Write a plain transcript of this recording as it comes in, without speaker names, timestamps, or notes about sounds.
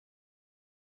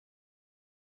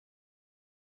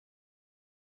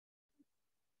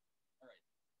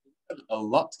a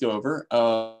lot to go over.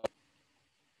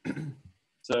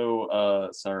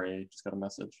 Sorry, just got a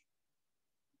message.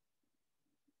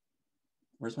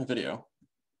 Where's my video?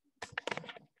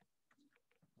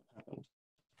 What happened?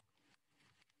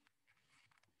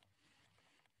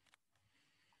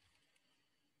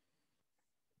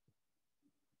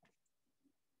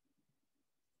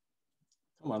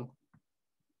 Come on.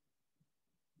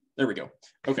 There we go.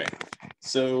 Okay,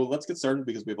 so let's get started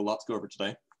because we have a lot to go over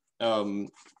today.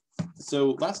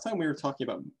 So last time we were talking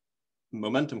about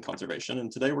momentum conservation,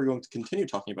 and today we're going to continue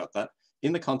talking about that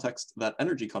in the context that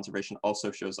energy conservation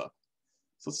also shows up.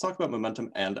 So let's talk about momentum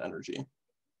and energy.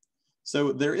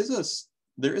 So there is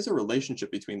a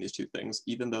relationship between these two things,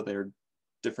 even though they're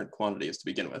different quantities to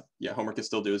begin with. Yeah, homework is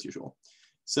still due as usual.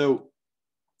 So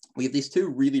we have these two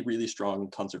really, really strong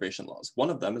conservation laws.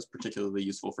 One of them is particularly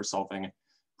useful for solving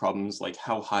problems like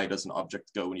how high does an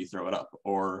object go when you throw it up,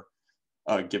 or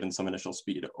given some initial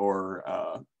speed,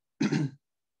 or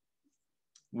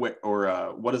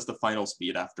what is the final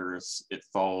speed after it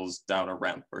falls down a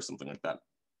ramp or something like that.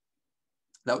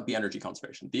 That would be energy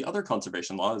conservation. The other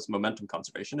conservation law is momentum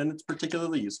conservation, and it's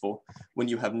particularly useful when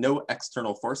you have no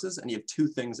external forces and you have two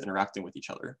things interacting with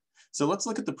each other. So let's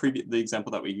look at the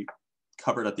example that we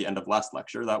covered at the end of last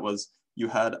lecture. That was you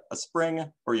had a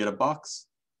spring, or you had a box,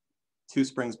 two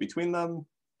springs between them,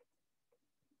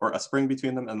 or a spring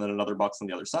between them, and then another box on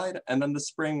the other side, and then the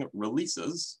spring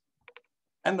releases,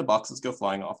 and the boxes go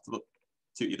flying off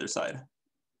to either side.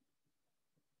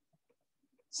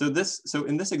 So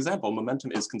in this example,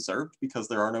 momentum is conserved because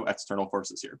there are no external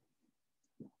forces here.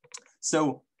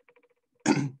 So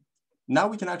now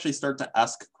we can actually start to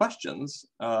ask questions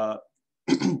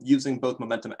using both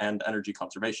momentum and energy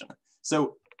conservation.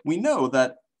 So we know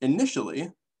that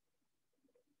initially,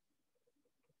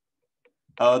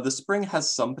 the spring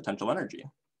has some potential energy.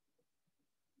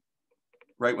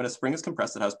 Right, when a spring is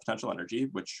compressed, it has potential energy,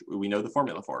 which we know the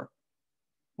formula for,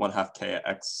 1/2 k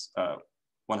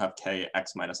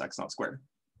x minus x naught squared.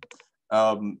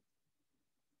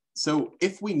 So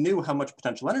if we knew how much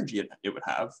potential energy it would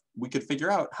have, we could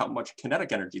figure out how much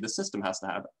kinetic energy the system has to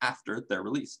have after they're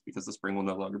released, because the spring will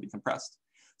no longer be compressed.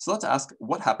 So let's ask,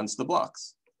 what happens to the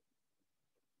blocks?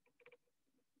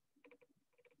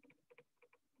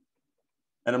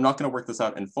 And I'm not going to work this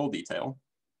out in full detail.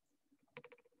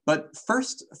 But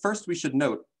first we should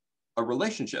note a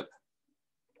relationship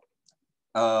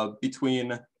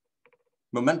between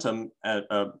momentum and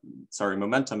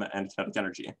kinetic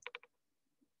energy.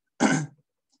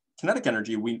 Kinetic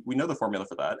energy, we know the formula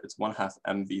for that. It's 1/2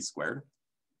 mv squared.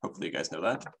 Hopefully you guys know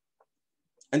that.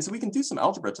 And so we can do some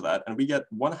algebra to that, and we get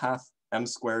 1/2 m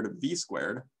squared v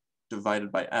squared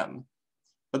divided by m.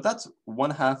 But that's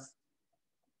 1/2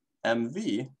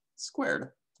 mv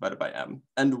squared divided by m.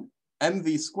 And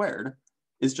mv squared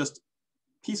is just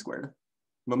p squared,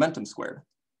 momentum squared.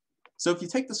 So if you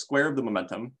take the square of the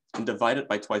momentum and divide it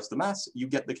by twice the mass, you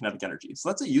get the kinetic energy. So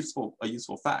that's a useful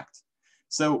fact.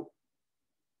 So,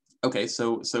 okay,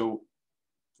 so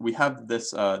we have this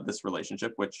this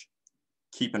relationship, which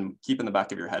keep in the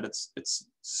back of your head. It's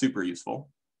super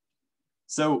useful.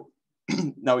 So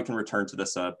now we can return to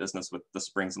this business with the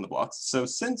springs and the blocks. So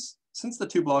since the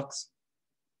two blocks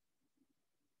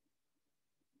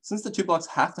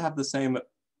have to have the same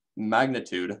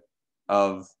magnitude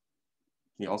of,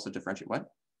 can you also differentiate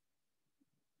what?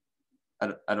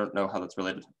 I don't know how that's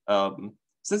related.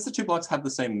 Since the two blocks have the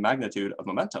same magnitude of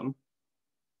momentum,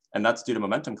 and that's due to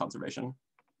momentum conservation,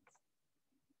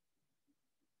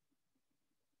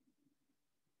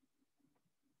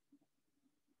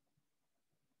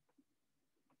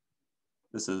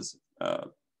 this is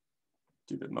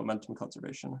due to momentum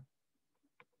conservation.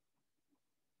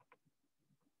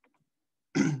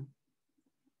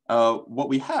 What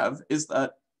we have is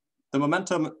that the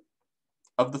momentum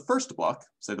of the first block,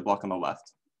 say the block on the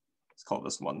left, let's call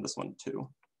this one 2,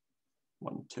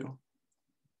 1, 2,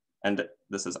 and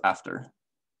this is after.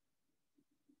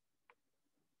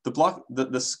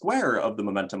 The square of the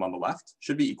momentum on the left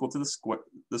should be equal to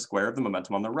the square of the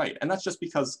momentum on the right, and that's just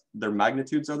because their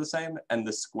magnitudes are the same, and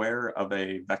the square of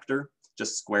a vector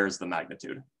just squares the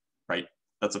magnitude, right?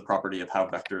 That's a property of how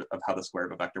the square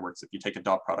of a vector works. If you take a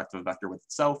dot product of a vector with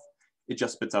itself, it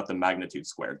just spits out the magnitude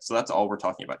squared. So that's all we're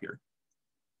talking about here.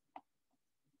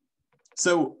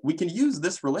 So we can use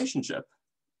this relationship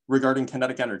regarding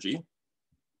kinetic energy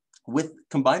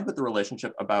combined with the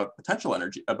relationship about potential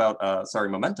energy,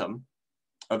 momentum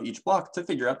of each block to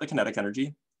figure out the kinetic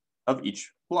energy of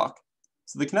each block.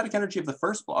 So the kinetic energy of the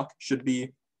first block should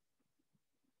be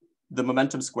the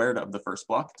momentum squared of the first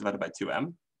block divided by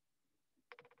 2m.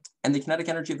 And the kinetic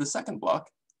energy of the second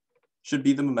block should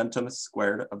be the momentum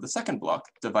squared of the second block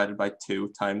divided by 2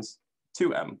 times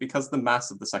 2m, because the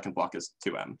mass of the second block is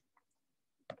 2m.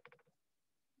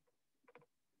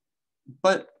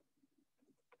 But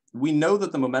we know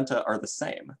that the momenta are the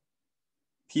same.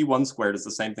 P1 squared is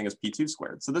the same thing as P2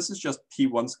 squared. So this is just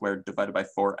P1 squared divided by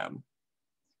 4m.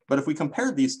 But if we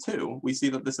compare these two, we see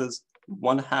that this is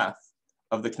 1/2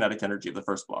 of the kinetic energy of the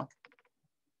first block.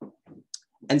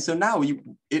 And so now,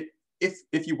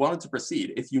 if you wanted to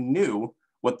proceed, if you knew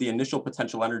what the initial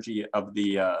potential energy of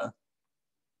the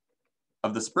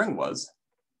spring was,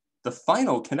 the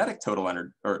final kinetic total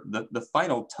energy, or the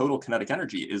final total kinetic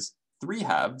energy is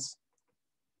 3/2.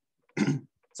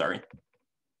 Sorry,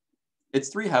 it's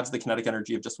 3/2 the kinetic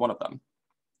energy of just one of them,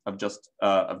 of just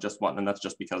one, and that's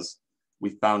just because we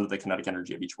found the kinetic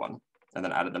energy of each one and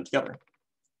then added them together.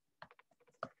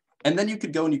 And then you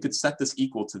could go and you could set this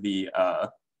equal to the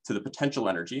potential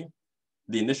energy,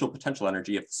 the initial potential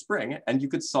energy of the spring, and you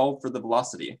could solve for the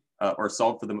velocity or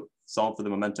solve for the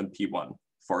momentum P1,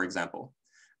 for example.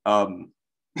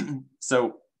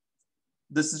 So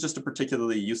this is just a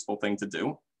particularly useful thing to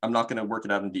do. I'm not going to work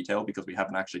it out in detail because we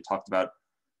haven't actually talked about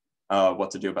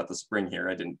what to do about the spring here.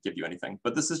 I didn't give you anything,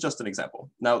 but this is just an example.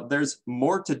 Now, there's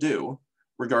more to do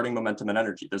regarding momentum and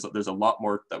energy. There's a lot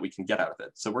more that we can get out of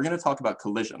it. So we're going to talk about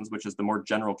collisions, which is the more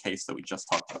general case that we just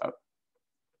talked about.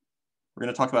 We're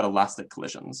going to talk about elastic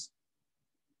collisions.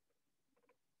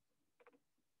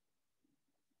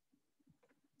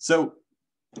 So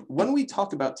when we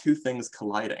talk about two things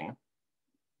colliding,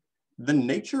 the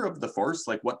nature of the force,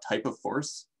 like what type of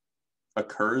force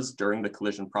occurs during the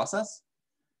collision process,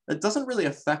 it doesn't really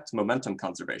affect momentum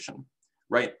conservation,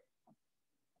 right?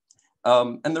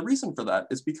 And the reason for that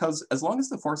is because as long as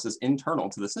the force is internal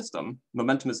to the system,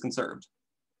 momentum is conserved.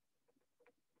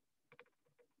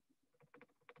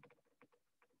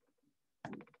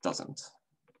 It doesn't.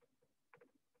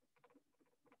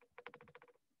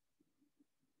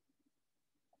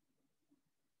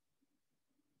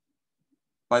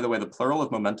 By the way, the plural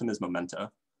of momentum is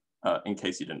momenta, in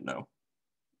case you didn't know.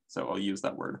 So I'll use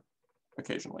that word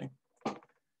occasionally.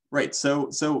 Right, so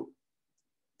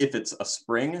if it's a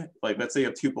spring, like let's say you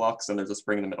have two blocks and there's a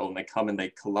spring in the middle and they come and they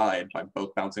collide by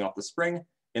both bouncing off the spring,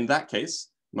 in that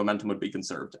case, momentum would be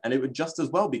conserved. And it would just as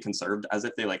well be conserved as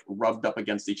if they like rubbed up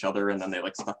against each other and then they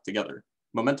like stuck together.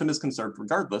 Momentum is conserved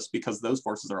regardless because those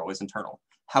forces are always internal.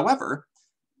 However,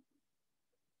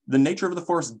 the nature of the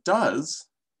force does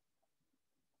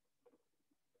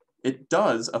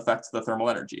affect the thermal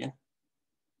energy.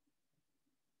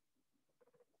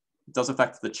 It does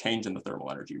affect the change in the thermal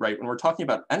energy, right? When we're talking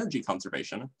about energy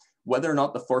conservation, whether or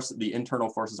not the internal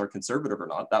forces are conservative or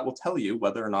not, that will tell you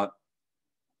whether or not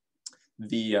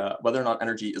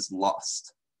energy is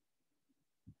lost.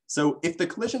 So if the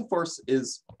collision force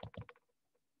is,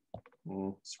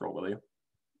 scroll will you?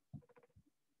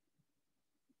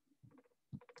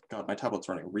 God, my tablet's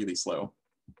running really slow.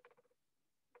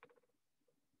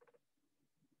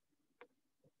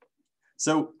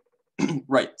 So,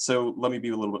 right, so let me be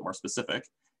a little bit more specific.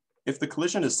 If the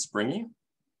collision is springy,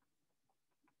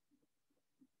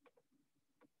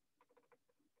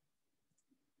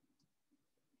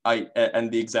 and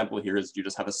the example here is you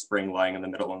just have a spring lying in the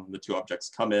middle and the two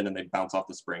objects come in and they bounce off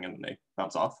the spring and then they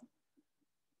bounce off.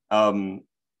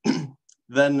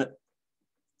 Then,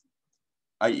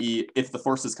 i.e., if the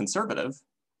force is conservative,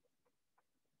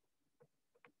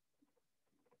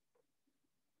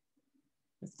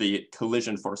 if the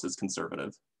collision force is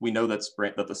conservative, we know that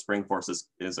the spring force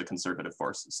is a conservative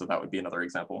force, so that would be another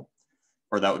example,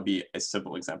 or that would be a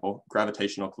simple example.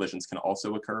 Gravitational collisions can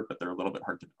also occur, but they're a little bit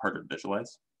harder to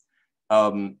visualize.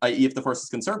 I.e., if the force is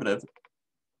conservative,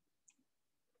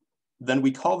 then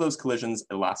we call those collisions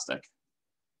elastic.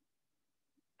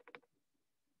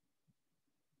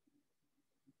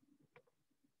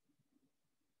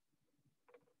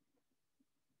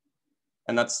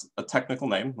 And that's a technical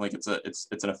name, like it's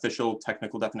an official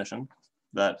technical definition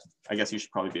that I guess you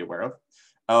should probably be aware of.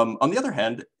 On the other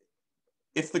hand,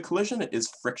 if the collision is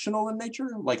frictional in nature,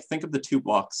 like think of the two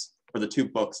blocks or the two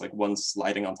books, like one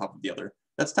sliding on top of the other,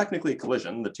 that's technically a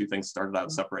collision. The two things started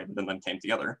out separated and then came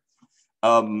together.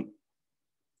 If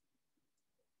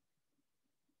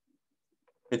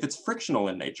it's frictional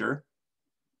in nature,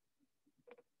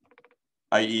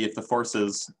 i.e. if the force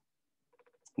is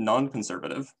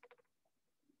non-conservative,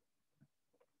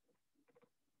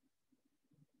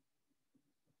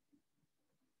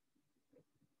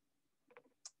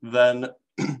 then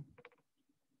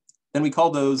we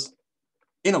call those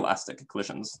inelastic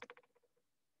collisions.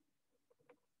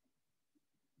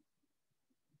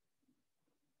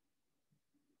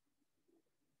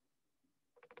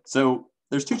 So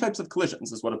there's two types of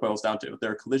collisions is what it boils down to.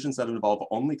 There are collisions that involve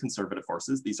only conservative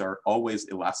forces. These are always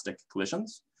elastic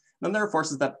collisions. Then there are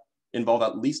forces that involve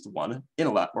at least one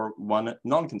one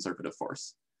non-conservative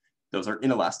force. Those are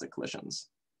inelastic collisions.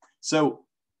 So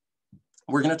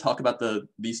we're going to talk about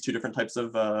these two different types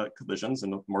of collisions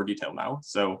in more detail now.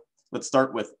 So let's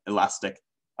start with elastic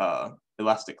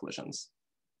collisions.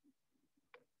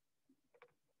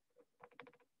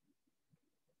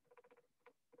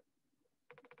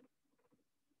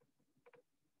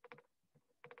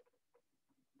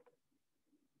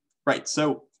 Right,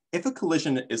 so if a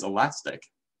collision is elastic,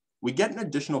 we get an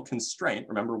additional constraint,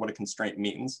 remember what a constraint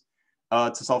means,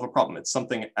 to solve a problem. It's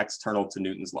something external to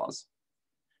Newton's laws.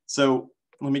 So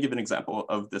let me give an example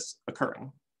of this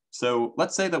occurring. So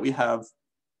let's say that we have,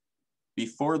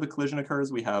 before the collision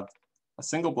occurs, we have a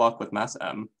single block with mass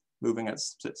m moving at,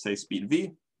 say, speed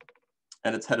v,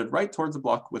 and it's headed right towards a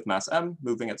block with mass m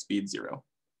moving at speed 0,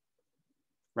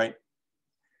 right?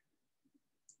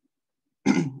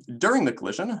 During the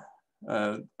collision,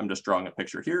 I'm just drawing a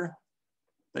picture here.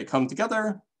 They come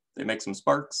together, they make some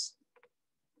sparks.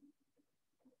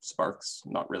 Sparks,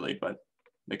 not really, but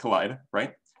they collide,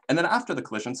 right? And then after the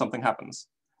collision, something happens.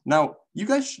 Now, you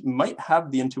guys might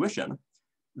have the intuition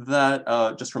that,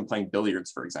 just from playing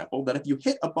billiards, for example, that if you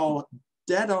hit a ball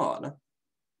dead on,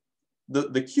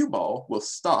 the cue ball will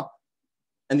stop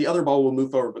and the other ball will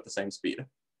move forward with the same speed.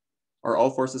 Are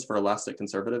all forces for elastic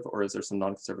conservative, or is there some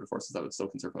non-conservative forces that would still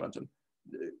conserve momentum?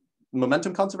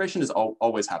 Momentum conservation is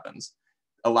always happens.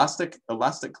 Elastic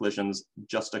collisions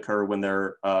just occur when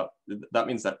they're, that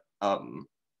means that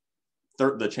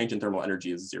the change in thermal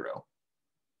energy is 0,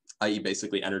 i.e.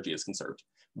 basically energy is conserved.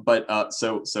 But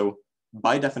so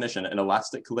by definition, an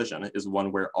elastic collision is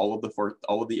one where all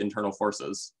of the internal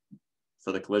forces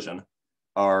for the collision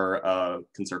are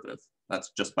conservative. That's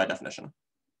just by definition.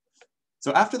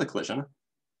 So after the collision,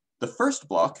 the first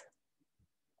block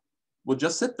will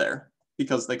just sit there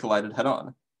because they collided head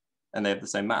on and they have the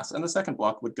same mass. And the second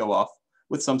block would go off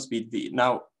with some speed v.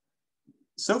 Now,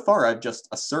 so far I've just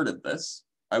asserted this.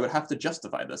 I would have to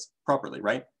justify this properly,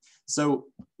 right? So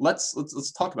let's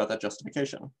talk about that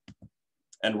justification.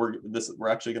 And we're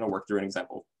actually going to work through an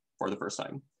example for the first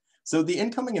time. So the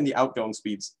incoming and the outgoing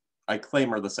speeds I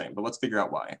claim are the same, but let's figure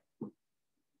out why.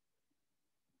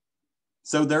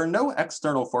 So there are no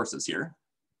external forces here.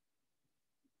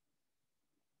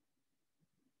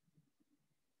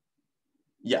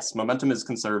 Yes, momentum is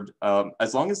conserved.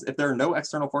 As long as, if there are no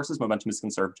external forces, momentum is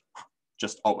conserved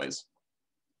just always.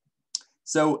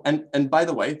 So, and by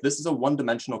the way, this is a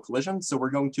one-dimensional collision. So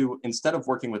we're going to, instead of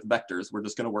working with vectors, we're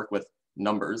just going to work with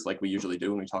numbers like we usually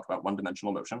do when we talk about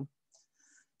one-dimensional motion.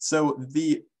 So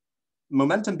the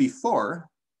momentum before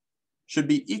should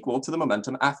be equal to the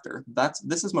momentum after.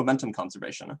 This is momentum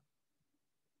conservation.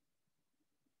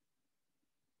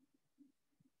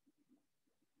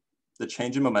 The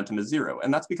change in momentum is 0,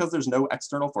 and that's because there's no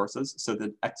external forces, so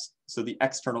the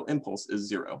external impulse is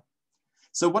 0.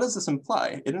 So what does this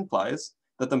imply? It implies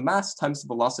that the mass times the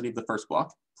velocity of the first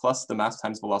block plus the mass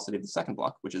times velocity of the second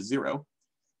block, which is 0,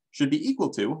 should be equal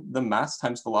to the mass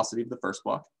times velocity of the first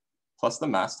block plus the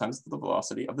mass times the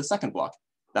velocity of the second block.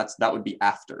 That would be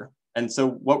after. And so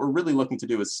what we're really looking to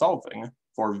do is solving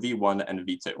for V1 and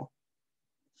V2.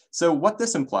 So what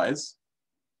this implies,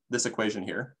 this equation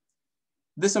here,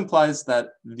 this implies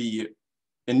that the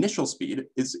initial speed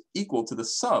is equal to the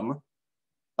sum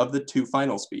of the two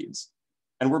final speeds.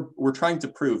 And we're trying to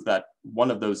prove that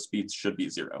one of those speeds should be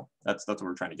 0. That's what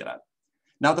we're trying to get at.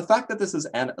 Now, the fact that this is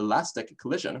an elastic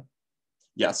collision,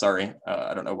 yeah, sorry,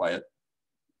 I don't know why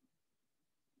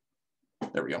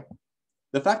there we go.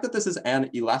 The fact that this is an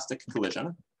elastic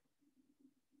collision,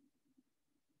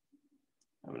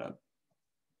 I'm gonna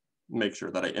make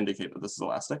sure that I indicate that this is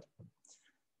elastic,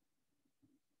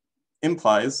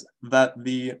 implies that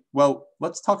well,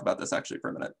 let's talk about this actually for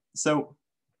a minute. So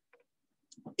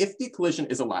if the collision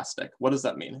is elastic, what does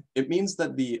that mean? It means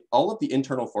that all of the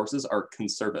internal forces are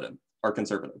conservative.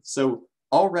 So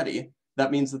already,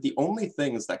 that means that the only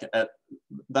things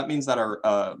that means that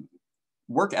our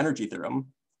work energy theorem,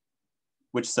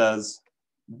 which says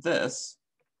this,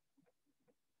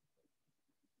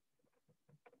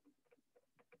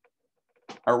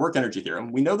 our work energy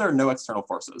theorem, we know there are no external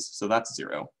forces, so that's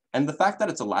 0. And the fact that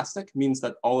it's elastic means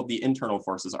that all of the internal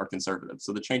forces are conservative,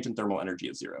 so the change in thermal energy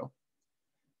is 0.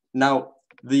 Now,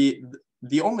 the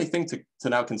only thing to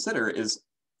now consider is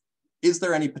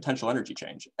there any potential energy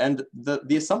change? And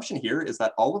the assumption here is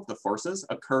that all of the forces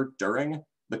occur during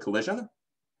the collision,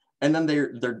 and then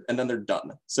they're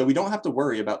done. So we don't have to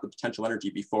worry about the potential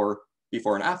energy before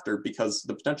and after, because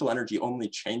the potential energy only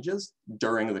changes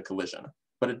during the collision.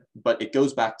 but it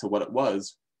goes back to what it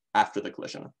was after the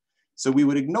collision. So we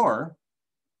would ignore,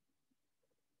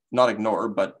 not ignore,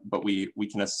 but we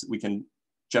can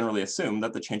generally assume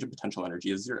that the change in potential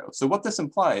energy is 0. So what this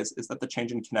implies is that the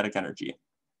change in kinetic energy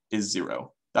is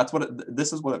 0.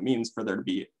 This is what it means for there to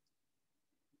be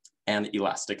an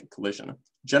elastic collision.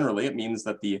 Generally, it means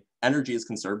that the energy is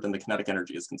conserved and the kinetic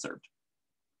energy is conserved.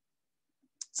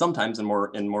 Sometimes in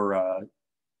more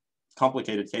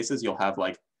complicated cases, you'll have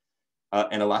like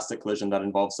an elastic collision that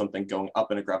involves something going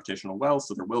up in a gravitational well,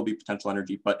 so there will be potential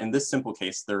energy. But in this simple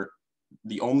case,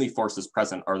 the only forces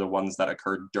present are the ones that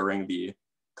occurred during the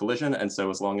collision. And so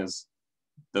as long as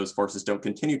those forces don't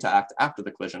continue to act after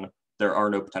the collision, there are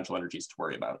no potential energies to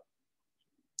worry about.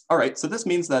 All right, so this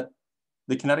means that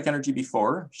the kinetic energy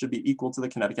before should be equal to the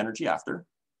kinetic energy after.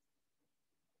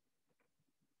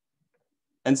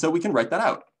 And so we can write that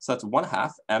out. So that's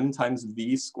 1/2 m times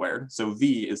v squared. So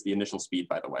v is the initial speed,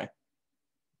 by the way.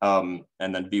 And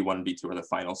then v1 and v2 are the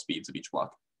final speeds of each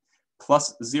block.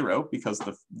 Plus 0, because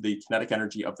the kinetic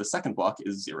energy of the second block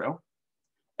is 0.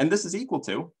 And this is equal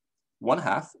to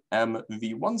 1/2 m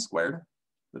v1 squared.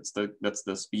 That's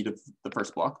the speed of the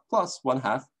first block, plus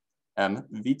 1/2 m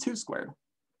v2 squared.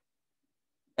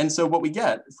 And so what we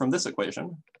get from this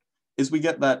equation is we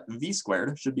get that v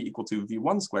squared should be equal to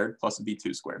v1 squared plus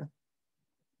v2 squared.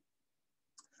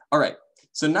 All right,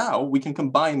 so now we can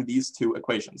combine these two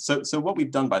equations. So what we've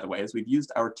done, by the way, is we've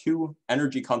used our two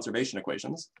energy conservation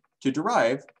equations to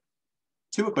derive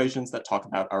two equations that talk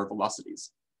about our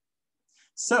velocities.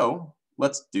 So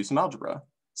let's do some algebra.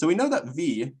 So we know that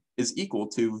v is equal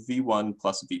to v1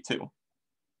 plus v2.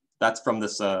 That's from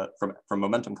this from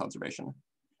momentum conservation.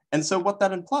 And so what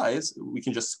that implies, we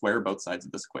can just square both sides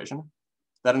of this equation.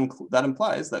 That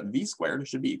implies that v squared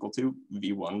should be equal to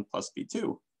v1 plus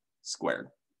v2 squared,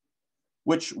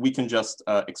 which we can just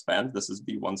expand. This is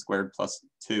v1 squared plus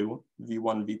 2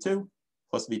 v1 v2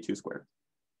 plus v2 squared.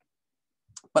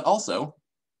 But also,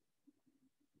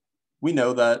 we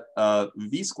know that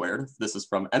v squared, this is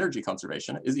from energy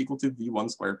conservation, is equal to v1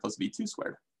 squared plus v2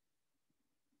 squared.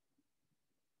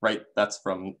 Right, that's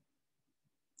from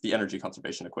the energy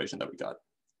conservation equation that we got.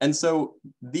 And so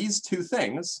these two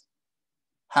things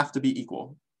have to be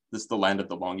equal. This is the land of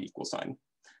the long equal sign.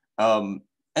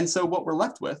 And so what we're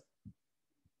left with,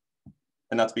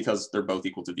 and that's because they're both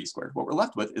equal to v squared. What we're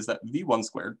left with is that v1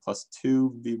 squared plus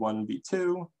 2 v1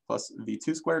 v2 plus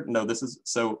v2 squared. No, this is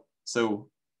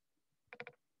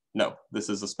no, this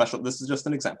is this is just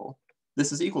an example.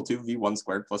 This is equal to v1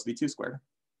 squared plus v2 squared.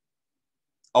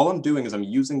 All I'm doing is I'm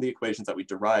using the equations that we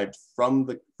derived from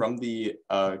the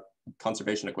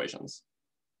conservation equations.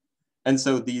 And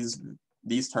so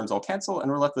these terms all cancel,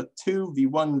 and we're left with 2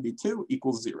 v1 v2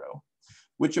 equals 0,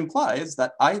 which implies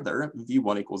that either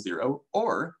v1 equals 0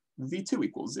 or v2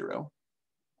 equals 0.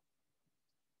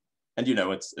 And you know,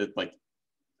 that's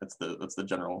the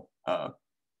general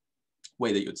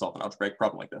way that you would solve an algebraic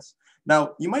problem like this.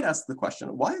 Now, you might ask the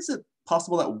question, why is it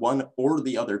possible that one or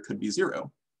the other could be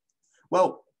 0?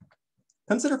 Well,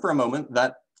 consider for a moment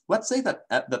that, let's say that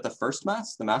the first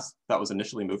mass, the mass that was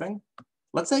initially moving,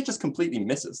 let's say it just completely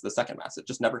misses the second mass, it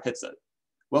just never hits it.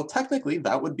 Well, technically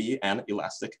that would be an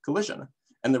elastic collision.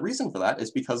 And the reason for that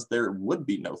is because there would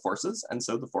be no forces, and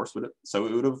so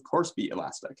it would of course be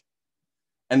elastic.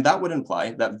 And that would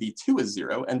imply that v2 is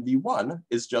 0 and v1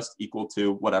 is just equal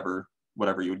to whatever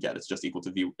you would get. It's just equal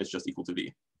to v. It's just equal to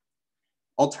v.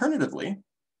 Alternatively,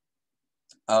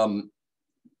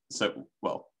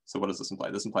 so what does this imply?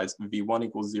 This implies v1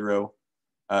 equals 0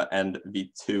 and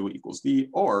v2 equals v,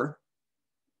 or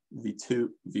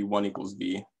v1 equals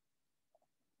v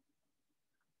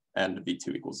and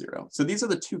v2 equals 0. So these are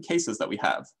the two cases that we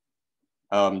have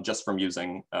just from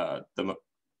using the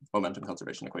momentum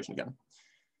conservation equation again.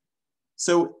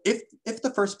 So if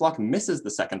the first block misses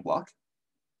the second block,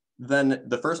 then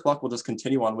the first block will just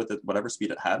continue on with whatever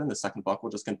speed it had, and the second block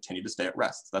will just continue to stay at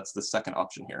rest. That's the second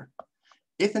option here.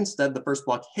 If instead the first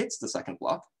block hits the second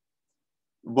block,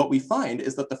 what we find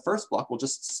is that the first block will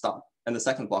just stop and the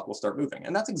second block will start moving.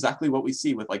 And that's exactly what we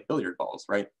see with like billiard balls,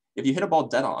 right? If you hit a ball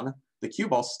dead on, the cue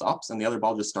ball stops and the other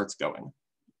ball just starts going.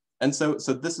 And so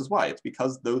this is why. It's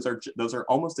because those are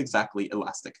almost exactly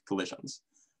elastic collisions.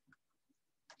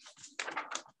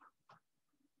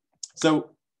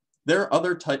 So there are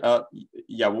other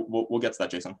yeah, we'll get to that,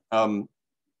 Jason.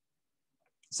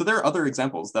 So there are other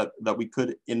examples that we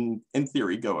could, in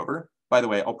theory, go over. By the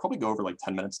way, I'll probably go over like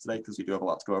 10 minutes today because we do have a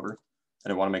lot to go over,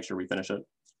 and I want to make sure we finish it.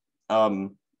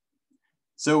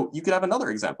 So you could have another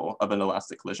example of an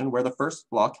elastic collision where the first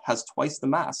block has twice the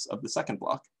mass of the second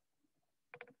block.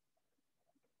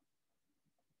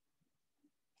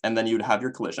 And then you'd have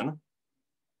your collision.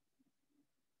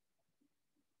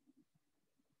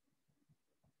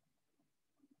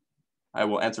 I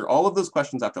will answer all of those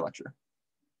questions after lecture.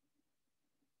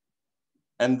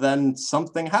 And then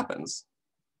something happens.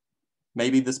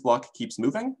 Maybe this block keeps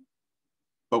moving,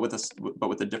 but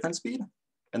with a different speed.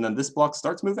 And then this block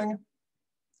starts moving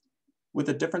with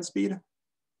a different speed.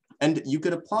 And you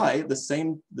could apply the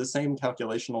same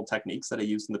calculational techniques that I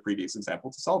used in the previous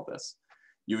example to solve this.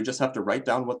 You would just have to write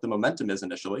down what the momentum is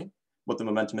initially, what the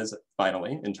momentum is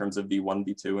finally in terms of V1,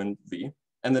 V2, and V,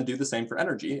 and then do the same for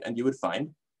energy, and you would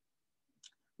find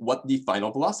what the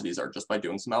final velocities are just by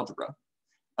doing some algebra.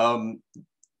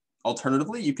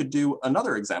 Alternatively, you could do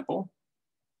another example.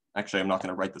 Actually, I'm not going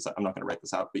to write this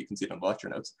out, but you can see it in the lecture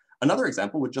notes. Another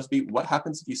example would just be what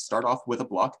happens if you start off with a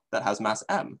block that has mass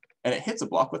m, and it hits a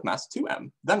block with mass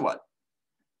 2m, then what?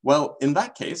 Well, in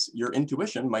that case, your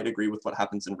intuition might agree with what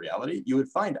happens in reality. You would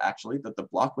find actually that the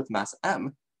block with mass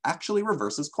m actually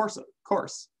reverses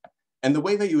course. And the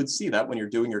way that you would see that when you're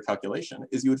doing your calculation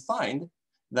is you would find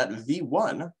that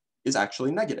V1 is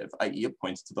actually negative, i.e. it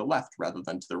points to the left rather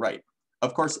than to the right.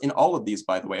 Of course, in all of these,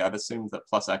 by the way, I've assumed that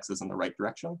plus x is in the right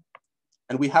direction.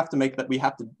 And we have to make that,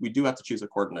 we do have to choose a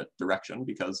coordinate direction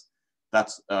because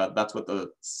that's what the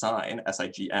sign,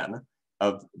 SIGN,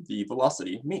 of the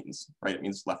velocity means, right? It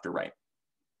means left or right.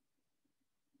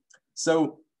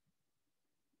 So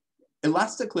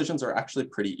elastic collisions are actually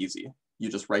pretty easy. You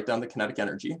just write down the kinetic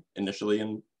energy initially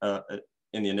in the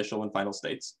initial and final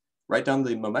states, write down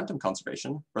the momentum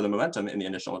conservation, or the momentum in the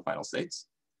initial and final states,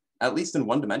 at least in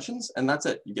 1 dimensions, and that's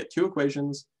it. You get 2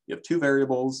 equations, you have 2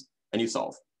 variables, and you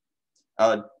solve.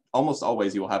 Almost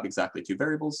always you will have exactly 2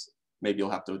 variables. Maybe you'll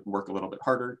have to work a little bit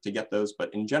harder to get those,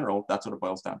 but in general, that's what it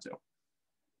boils down to.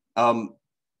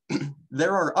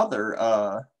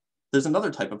 There's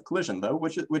another type of collision though,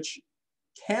 which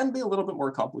can be a little bit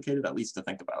more complicated, at least to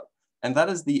think about, and that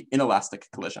is the inelastic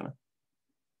collision.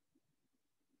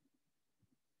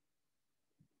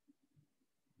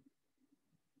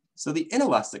 So the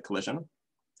inelastic collision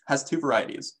has 2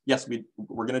 varieties. Yes,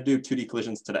 we're going to do 2D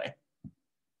collisions today.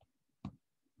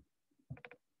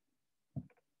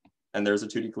 And there's a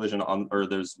 2D collision or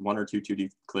there's 1 or 2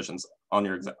 2D collisions on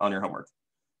your homework.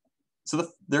 So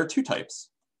there are 2 types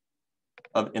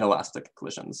of inelastic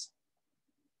collisions.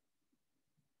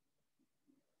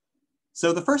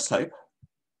 So the first type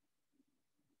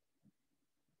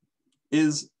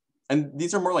is, and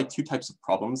these are more like 2 types of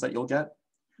problems that you'll get.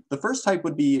 The first type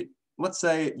would be, let's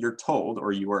say you're told,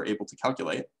 or you are able to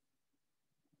calculate,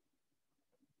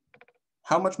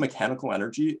 how much mechanical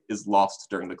energy is lost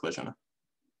during the collision.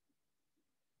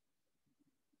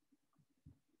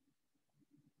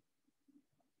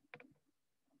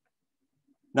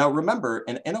 Now remember,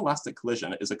 an inelastic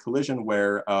collision is a collision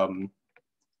where,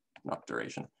 not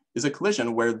duration, is a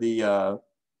collision where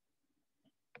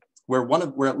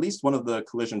where at least one of the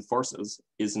collision forces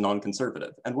is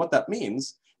non-conservative. And what that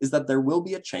means is that there will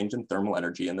be a change in thermal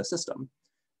energy in the system.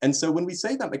 And so when we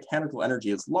say that mechanical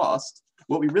energy is lost,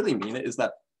 what we really mean is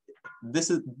that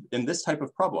in this type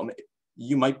of problem,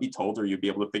 you might be told, or you'd be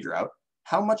able to figure out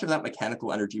how much of that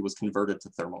mechanical energy was converted to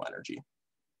thermal energy.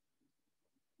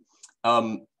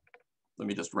 Let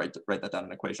me just write that down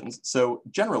in equations. So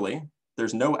generally,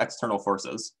 there's no external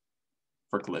forces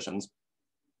for collisions,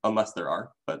 unless there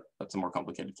are, but that's a more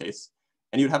complicated case.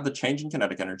 And you'd have the change in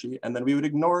kinetic energy, and then we would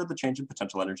ignore the change in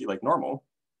potential energy like normal.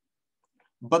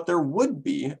 But there would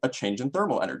be a change in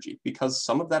thermal energy because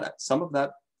some of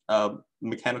that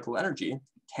mechanical energy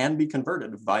can be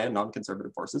converted via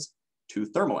non-conservative forces to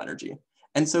thermal energy.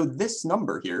 And so this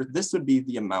number here, this would be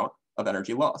the amount of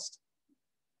energy lost.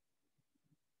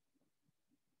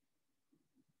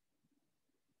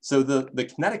 So the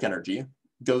kinetic energy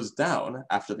goes down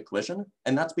after the collision,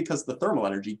 and that's because the thermal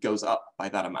energy goes up by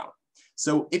that amount.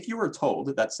 So if you were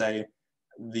told that, say,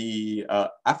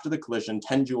 after the collision,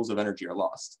 10 joules of energy are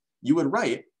lost, you would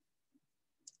write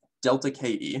delta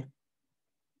KE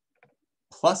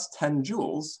plus 10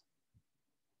 joules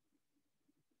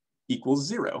equals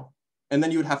 0. And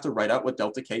then you would have to write out what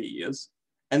delta KE is.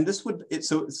 And this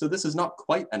so this is not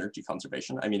quite energy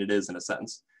conservation. I mean, it is in a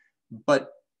sense, but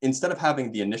instead of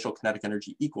having the initial kinetic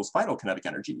energy equals final kinetic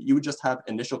energy, you would just have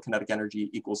initial kinetic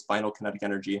energy equals final kinetic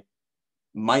energy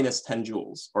minus 10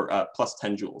 joules, or plus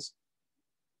 10 joules.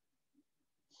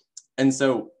 And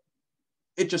so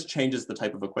it just changes the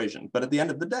type of equation. But at the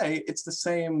end of the day, it's the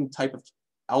same type of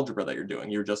algebra that you're doing.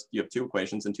 You have 2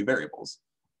 equations and 2 variables.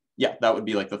 Yeah, that would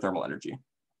be like the thermal energy.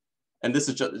 And this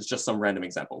is just some random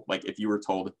example. Like if you were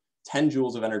told 10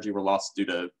 joules of energy were lost due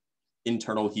to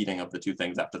internal heating of the 2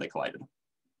 things after they collided.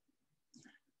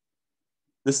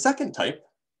 The second type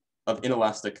of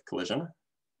inelastic collision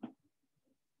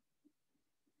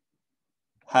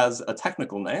has a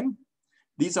technical name,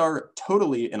 These are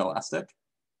totally inelastic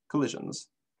collisions.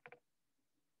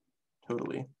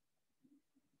 Totally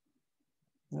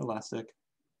inelastic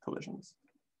collisions.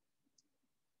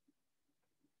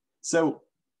 So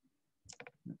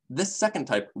this second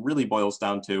type really boils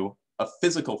down to a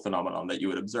physical phenomenon that you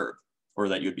would observe or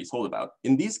that you would be told about.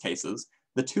 In these cases,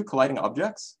 the two colliding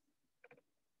objects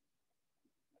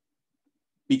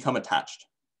become attached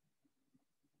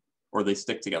or they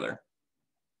stick together.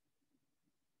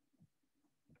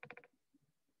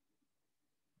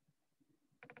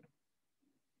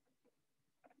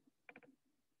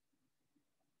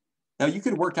 Now you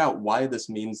could work out why this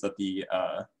means that the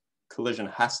collision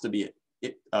has to be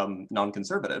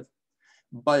non-conservative,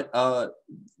 but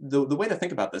the way to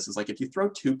think about this is like if you throw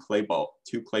two clay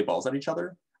balls at each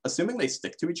other, assuming they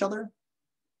stick to each other,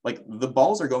 like the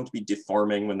balls are going to be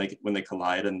deforming when they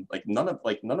collide, and like none of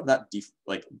that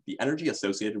like the energy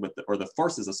associated with or the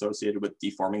forces associated with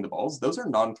deforming the balls, those are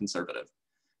non-conservative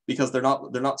because they're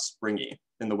not springy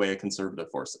in the way a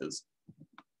conservative force is.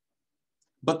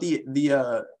 But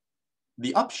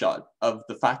the upshot of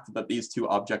the fact that these two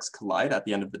objects collide at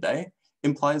the end of the day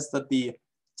implies that the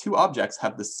two objects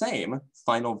have the same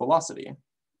final velocity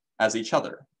as each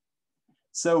other.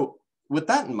 So with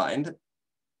that in mind,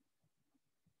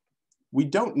 we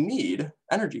don't need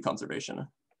energy conservation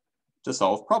to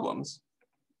solve problems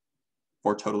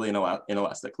for totally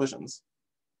inelastic collisions.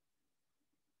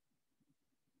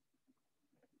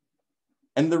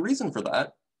 And the reason for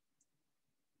that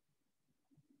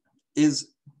is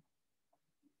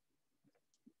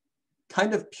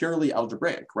kind of purely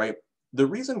algebraic, right? The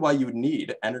reason why you would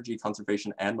need energy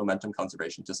conservation and momentum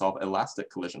conservation to solve elastic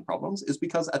collision problems is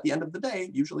because at the end of the day,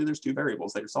 usually there's two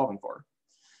variables that you're solving for.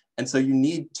 And so you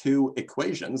need two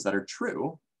equations that are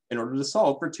true in order to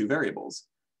solve for two variables.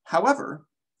 However,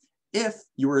 if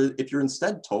you're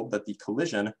instead told that the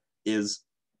collision is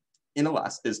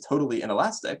totally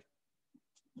inelastic,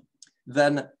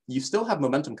 then you still have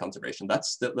momentum conservation.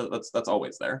 That's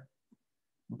always there.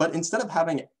 But instead of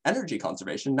having energy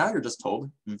conservation, now you're just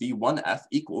told V1F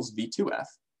equals V2F.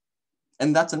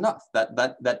 And that's enough.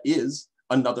 That is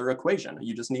another equation.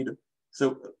 You just need,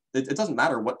 so it doesn't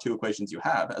matter what two equations you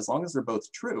have, as long as they're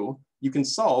both true, you can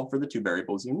solve for the two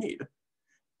variables you need.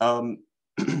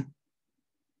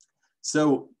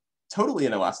 So totally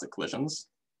inelastic collisions.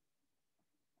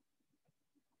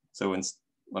 So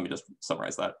let me just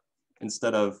summarize that.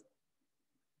 Instead of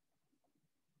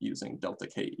using delta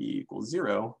KE equals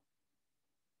 0,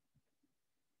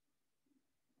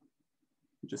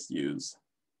 we just use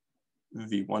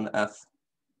V1F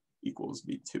equals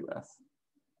V2F.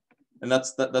 And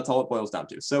that's all it boils down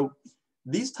to. So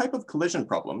these type of collision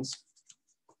problems,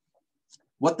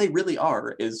 what they really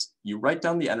are is you write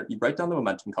down the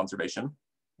momentum conservation,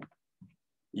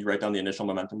 you write down the initial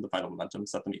momentum, the final momentum,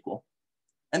 set them equal.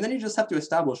 And then you just have to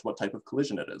establish what type of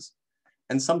collision it is.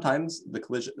 And sometimes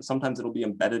it'll be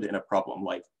embedded in a problem,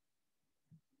 like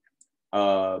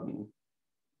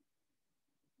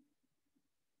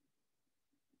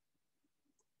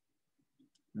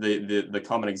the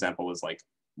common example is like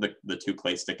the two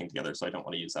clays sticking together, so I don't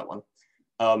want to use that one.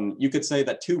 You could say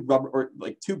that two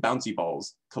bouncy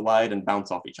balls collide and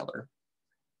bounce off each other.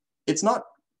 It's not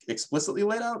explicitly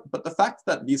laid out, but the fact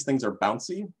that these things are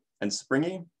bouncy and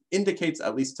springy indicates,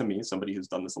 at least to me, somebody who's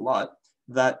done this a lot,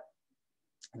 that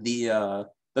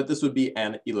that this would be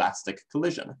an elastic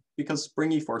collision because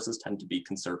springy forces tend to be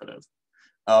conservative.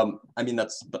 I mean,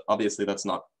 obviously that's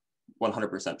not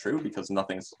 100% true because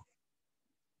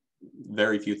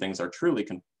very few things are truly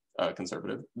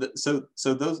conservative.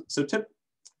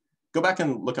 Go back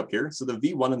and look up here. So the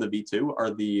V1 and the V2 are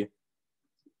the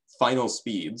final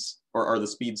speeds, or are the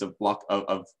speeds of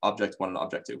object 1 and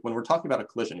object 2. When we're talking about a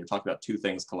collision, you're talking about two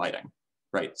things colliding,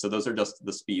 right? So those are just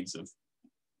the speeds of,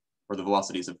 or the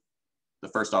velocities of the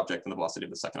first object and the velocity of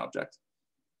the second object.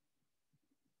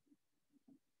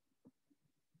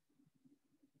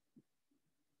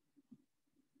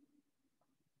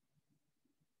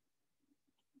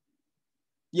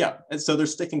 Yeah, and so they're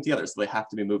sticking together, so they have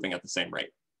to be moving at the same rate.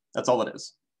 That's all it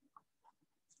is.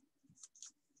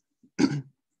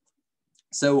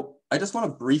 So I just want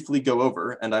to briefly go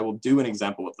over, and I will do an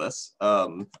example of this,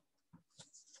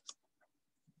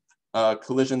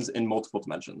 collisions in multiple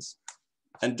dimensions.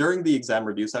 And during the exam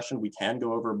review session, we can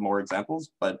go over more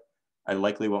examples, but I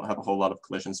likely won't have a whole lot of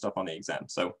collision stuff on the exam.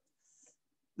 So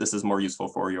this is more useful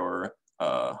for your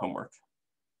homework.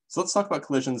 So let's talk about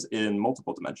collisions in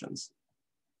multiple dimensions.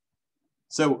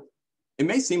 So it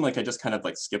may seem like I just kind of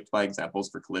like skipped by examples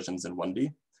for collisions in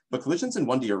 1D, but collisions in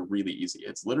 1D are really easy.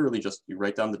 It's literally just you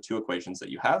write down the two equations that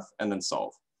you have and then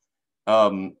solve.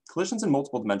 collisions in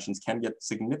multiple dimensions can get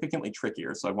significantly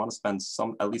trickier, so I want to spend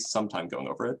at least some time going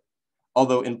over it.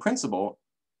 Although in principle,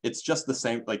 it's just the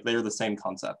same, like they're the same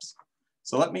concepts.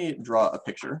 So let me draw a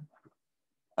picture.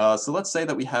 So let's say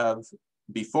that we have,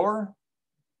 before,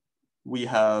 we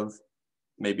have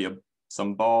maybe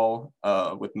some ball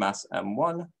with mass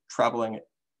m1 traveling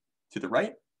to the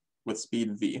right with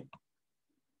speed v.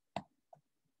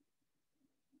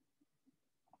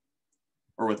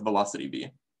 Or with velocity v.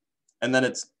 And then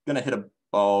it's gonna hit a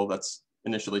ball that's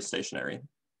initially stationary.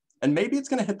 And maybe it's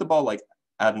gonna hit the ball like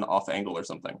at an off angle or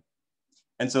something.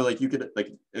 And so like you could, like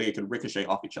it could ricochet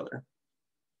off each other.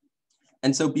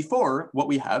 And so before, what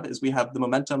we have is we have the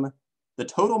momentum, the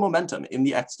total momentum in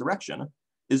the x direction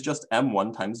is just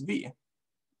m1 times v.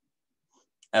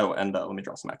 Oh, and let me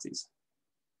draw some axes.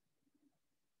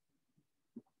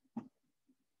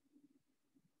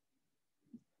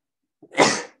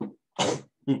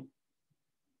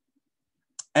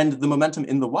 And the momentum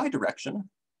in the y direction,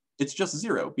 it's just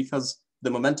 0 because the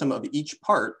momentum of each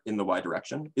part in the y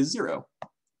direction is 0.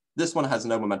 This one has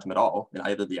no momentum at all in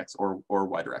either the x or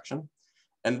y direction.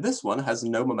 And this one has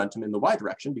no momentum in the y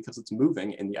direction because it's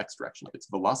moving in the x direction. Its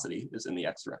velocity is in the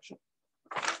x direction.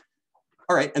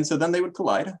 All right, and so then they would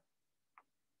collide.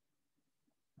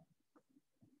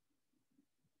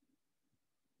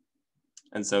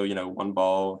 And so, you know, one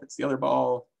ball hits the other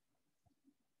ball,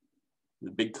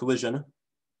 the big collision.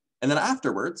 And then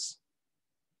afterwards,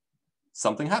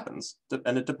 something happens,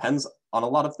 and it depends on a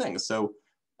lot of things. So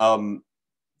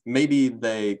maybe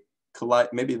they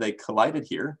collided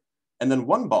here, and then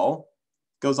one ball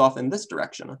goes off in this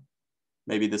direction.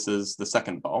 Maybe this is the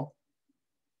second ball.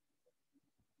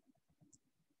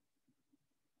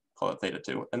 Call it theta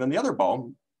 2. And then the other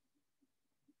ball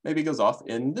maybe goes off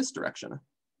in this direction.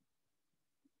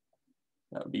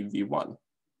 That would be v1.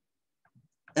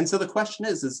 And so the question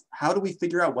is how do we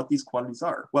figure out what these quantities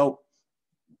are? Well,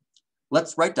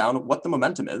 let's write down what the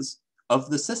momentum is of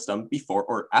the system before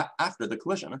or after the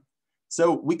collision.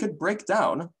 So we could break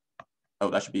down,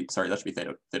 that should be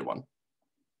theta 1.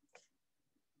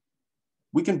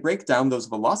 We can break down those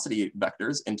velocity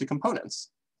vectors into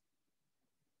components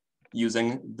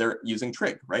using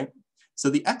trig, right? So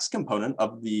the x component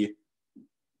of the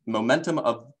momentum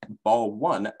of ball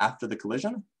 1 after the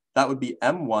collision, that would be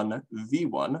m1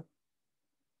 v1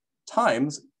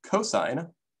 times cosine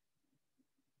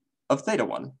of theta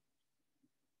 1.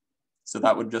 So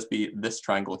that would just be this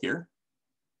triangle here.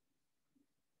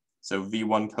 So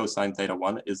v1 cosine theta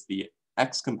 1 is the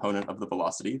x component of the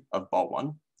velocity of ball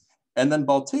 1. And then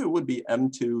ball 2 would be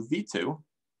m2 v2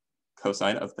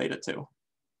 cosine of theta 2.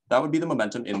 That would be the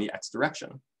momentum in the x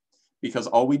direction. Because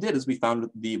all we did is we found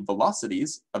the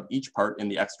velocities of each part in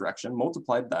the x direction,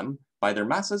 multiplied them by their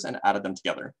masses, and added them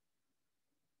together.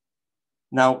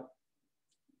 Now,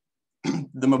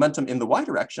 the momentum in the y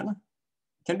direction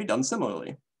can be done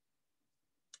similarly.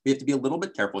 We have to be a little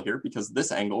bit careful here because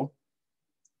this angle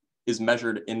is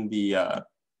measured in the,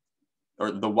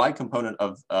 or the y component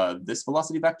of this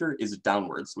velocity vector is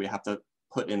downwards. So we have to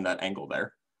put in that angle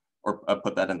there, or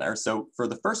put that in there. So for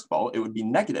the first ball, it would be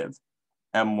negative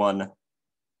m1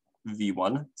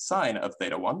 v1 sine of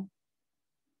theta 1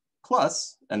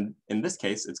 plus, and in this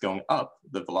case, it's going up,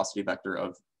 the velocity vector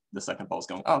of the second ball is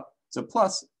going up, so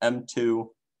plus m2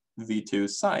 v2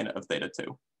 sine of theta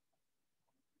 2.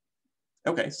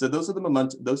 Okay, so those are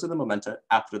the momenta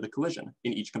after the collision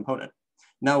in each component.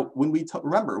 Now, when we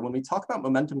remember, when we talk about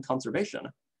momentum conservation,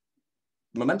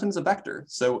 momentum is a vector.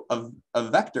 So a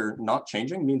vector not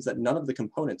changing means that none of the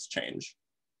components change.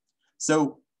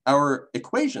 So our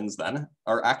equations then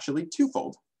are actually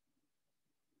twofold.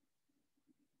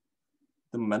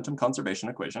 The momentum conservation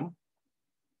equation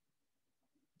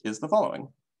is the following,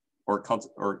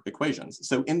 or equations.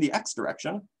 So in the x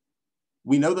direction,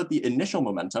 we know that the initial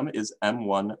momentum is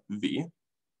m1v,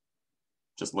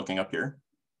 just looking up here.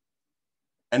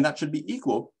 And that should be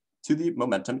equal to the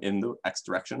momentum in the x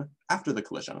direction after the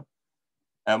collision.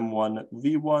 m1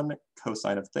 v1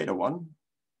 cosine of theta 1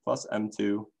 plus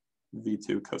m2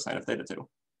 v2 cosine of theta 2.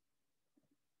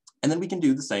 And then we can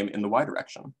do the same in the y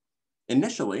direction.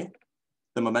 Initially,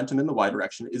 the momentum in the y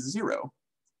direction is 0.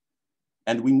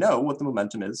 And we know what the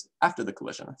momentum is after the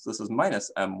collision. So this is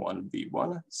minus m1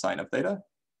 v1 sine of theta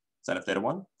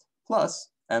 1 plus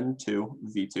m2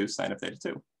 v2 sine of theta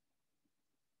 2.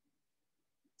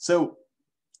 So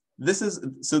these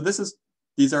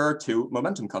are our two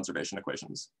momentum conservation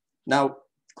equations. Now,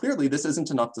 clearly this isn't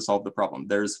enough to solve the problem.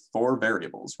 There's 4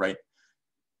 variables, right?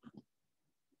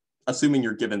 Assuming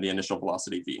you're given the initial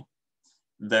velocity v.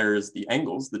 There's the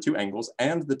angles, the 2 angles,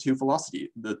 and the two velocity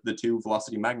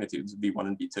magnitudes, v1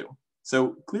 and v2.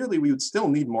 So clearly we would still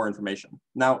need more information.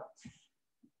 Now,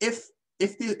 if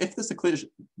this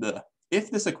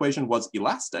equation was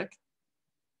elastic,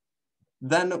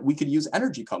 then we could use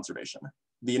energy conservation.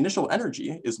 The initial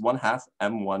energy is 1/2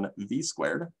 m1 v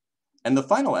squared, and the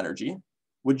final energy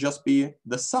would just be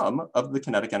the sum of the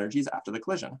kinetic energies after the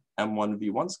collision, m1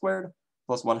 v1 squared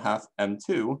plus 1/2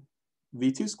 m2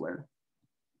 v2 squared.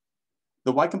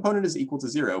 The y component is equal to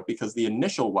 0 because the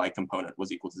initial y component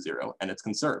was equal to 0 and it's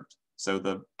conserved. So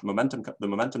the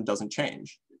momentum doesn't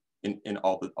change in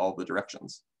all the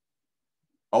directions.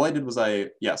 All I did was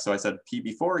so I said p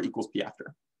before equals p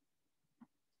after.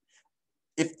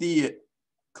 If the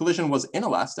collision was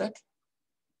inelastic,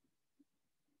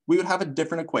 we would have a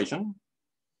different equation.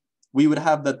 We would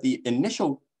have that the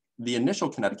initial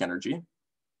kinetic energy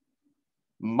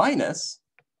minus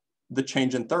the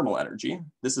change in thermal energy.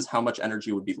 This is how much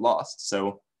energy would be lost.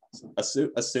 So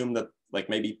assume that like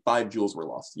maybe 5 joules were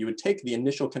lost. You would take the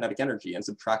initial kinetic energy and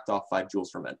subtract off 5 joules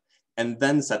from it, and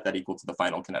then set that equal to the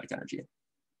final kinetic energy.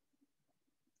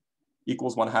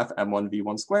 Equals 1/2 m1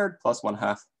 v1 squared plus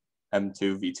 1/2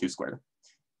 m2 v2 squared.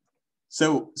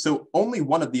 So only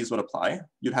one of these would apply.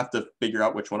 You'd have to figure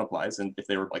out which one applies. And if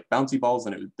they were like bouncy balls,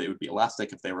 then they would be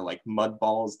elastic. If they were like mud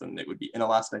balls, then it would be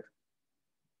inelastic.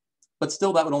 But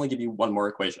still, that would only give you one more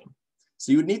equation.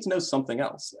 So you would need to know something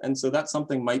else. And so that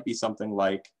something might be something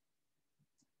like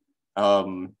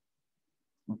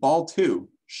ball 2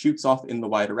 shoots off in the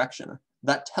y direction.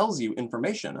 That tells you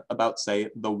information about, say,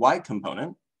 the y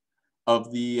component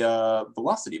of the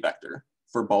velocity vector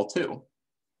for ball 2.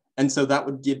 And so that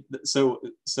would give, so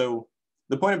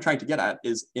the point I'm trying to get at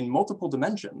is in multiple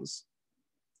dimensions,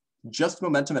 just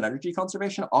momentum and energy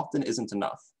conservation often isn't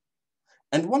enough.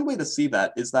 And one way to see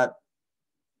that is that,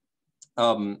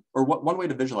 one way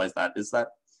to visualize that is that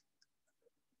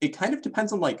it kind of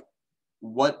depends on like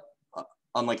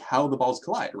how the balls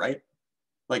collide, right?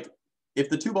 Like if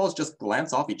the two balls just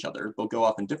glance off each other, they'll go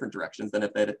off in different directions than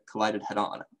if they had collided head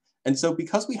on. And so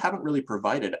because we haven't really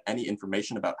provided any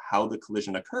information about how the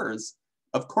collision occurs,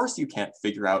 of course you can't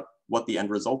figure out what the end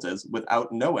result is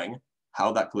without knowing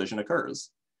how that collision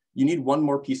occurs. You need one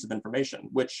more piece of information,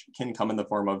 which can come in the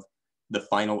form of the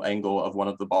final angle of one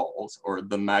of the balls, or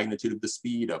the magnitude of the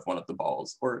speed of one of the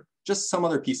balls, or just some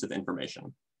other piece of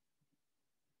information.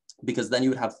 Because then you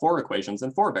would have 4 equations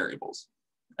and 4 variables.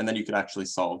 And then you could actually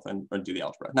solve and do the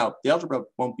algebra. Now, the algebra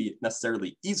won't be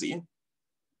necessarily easy,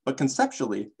 but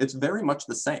conceptually, it's very much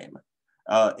the same.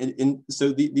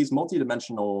 So these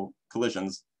multidimensional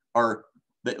collisions are,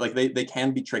 they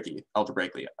can be tricky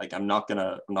algebraically. Like I'm not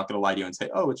gonna lie to you and say,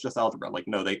 oh, it's just algebra. Like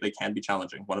no, they can be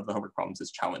challenging. One of the homework problems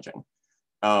is challenging.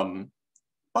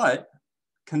 But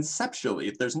conceptually,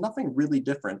 there's nothing really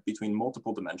different between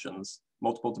multiple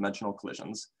dimensional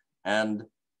collisions, and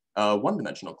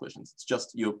one-dimensional collisions. It's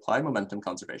just you apply momentum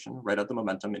conservation, write out the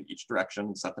momentum in each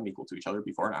direction, set them equal to each other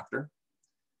before and after,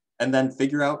 and then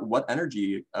figure out what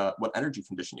energy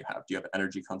condition you have. Do you have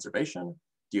energy conservation?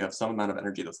 Do you have some amount of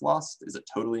energy that's lost? Is it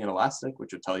totally inelastic,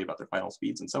 which would tell you about their final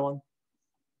speeds and so on?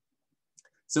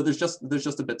 So there's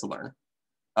just a bit to learn.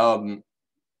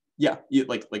 Yeah,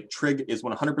 like trig is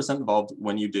 100% involved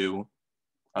when you do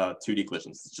 2D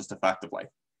collisions. It's just a fact of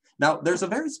life. Now, there's a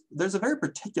very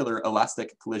particular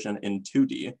elastic collision in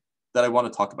 2D that I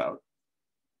want to talk about,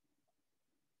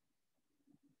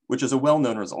 which is a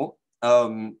well-known result.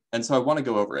 And so I want to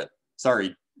go over it.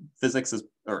 Sorry, physics is,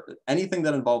 or anything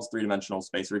that involves 3-dimensional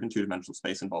space or even 2-dimensional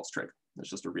space involves trig. It's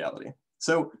just a reality.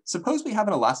 So suppose we have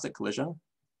an elastic collision.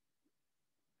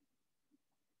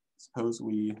 Suppose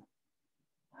we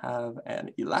have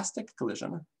an elastic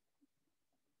collision,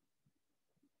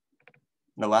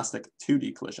 an elastic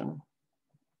 2D collision,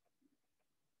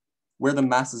 where the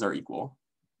masses are equal.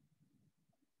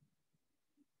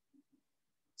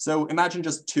 So imagine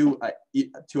just two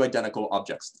identical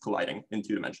objects colliding in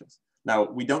 2 dimensions. Now,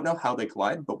 we don't know how they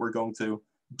collide, but we're going to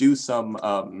do some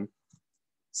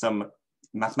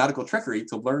mathematical trickery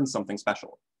to learn something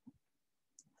special.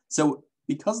 So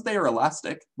because they are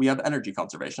elastic, we have energy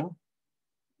conservation.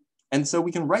 And so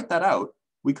we can write that out.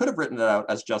 We could have written it out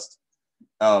as just,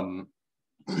 and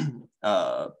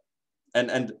by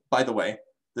the way,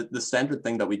 the standard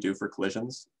thing that we do for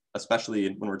collisions,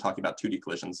 especially when we're talking about 2D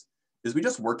collisions, is we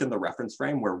just work in the reference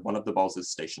frame where one of the balls is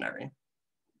stationary.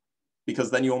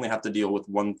 Because then you only have to deal with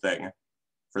one thing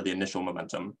for the initial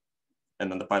momentum,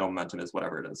 and then the final momentum is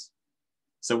whatever it is.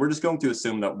 So we're just going to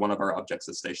assume that one of our objects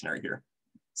is stationary here.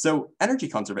 So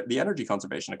the energy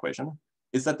conservation equation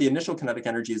is that the initial kinetic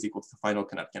energy is equal to the final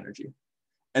kinetic energy.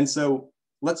 And so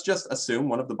let's just assume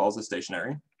one of the balls is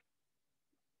stationary.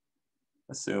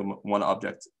 Assume one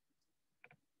object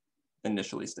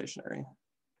initially stationary.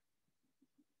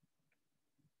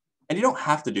 And you don't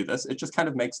have to do this, it just kind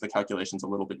of makes the calculations a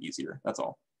little bit easier, that's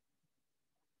all.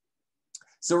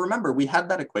 So remember, we had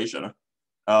that equation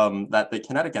that the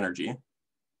kinetic energy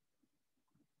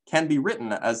can be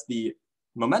written as the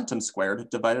momentum squared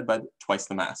divided by twice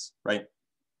the mass, right?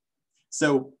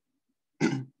 So,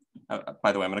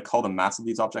 by the way, I'm going to call the mass of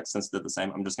these objects, since they're the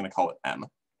same, I'm just going to call it m.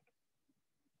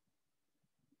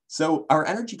 So our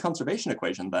energy conservation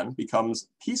equation then becomes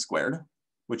p squared,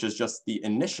 which is just the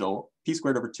initial, p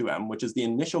squared over 2m, which is the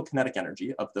initial kinetic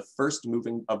energy of the first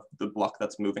moving, of the block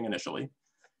that's moving initially.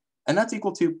 And that's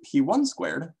equal to p1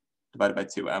 squared divided by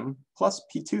 2m plus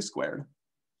p2 squared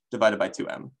divided by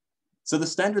 2m. So the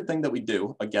standard thing that we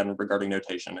do, again, regarding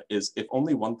notation, is if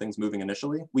only one thing's moving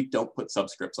initially, we don't put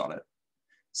subscripts on it.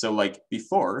 So like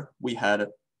before, we had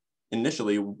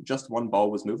initially just one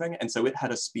ball was moving, and so it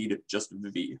had a speed just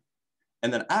v.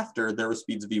 And then after, there were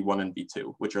speeds v1 and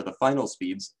v2, which are the final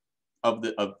speeds of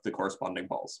the corresponding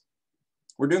balls.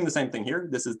 We're doing the same thing here.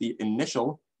 This is the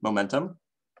initial momentum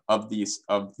of the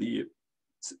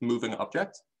moving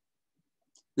object.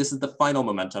 This is the final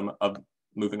momentum of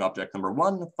moving object number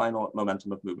 1, final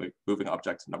momentum of moving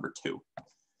object number 2.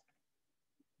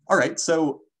 All right,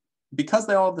 so because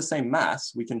they all have the same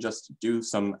mass, we can just do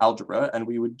some algebra, and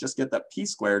we would just get that p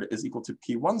squared is equal to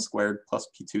p1 squared plus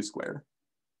p2 squared.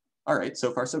 All right,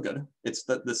 so far so good. This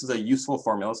is a useful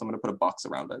formula, so I'm going to put a box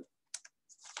around it.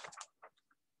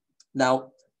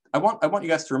 Now, I want you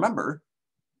guys to remember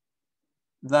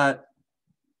that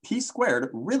p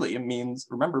squared really means,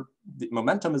 remember, the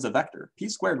momentum is a vector. P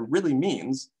squared really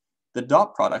means the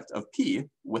dot product of p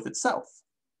with itself,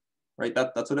 right?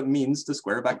 That's what it means to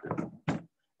square a vector.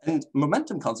 And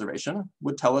momentum conservation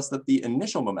would tell us that the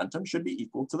initial momentum should be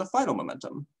equal to the final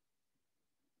momentum.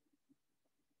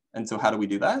 And so how do we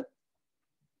do that?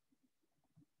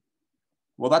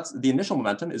 Well, that's the initial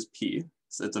momentum is p,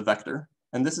 so it's a vector,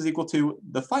 and this is equal to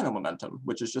the final momentum,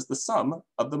 which is just the sum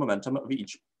of the momentum of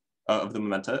each of the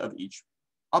momenta of each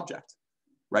object,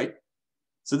 right?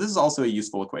 So this is also a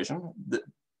useful equation.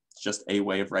 It's just a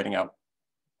way of writing out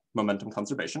momentum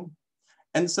conservation.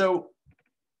 And so,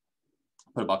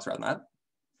 put a box around that.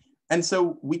 And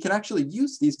so we can actually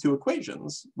use these two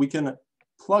equations. We can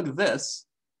plug this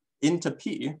into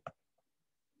p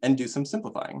and do some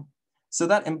simplifying. So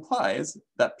that implies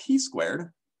that p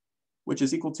squared, which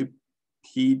is equal to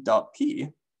p dot p,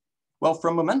 well,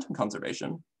 from momentum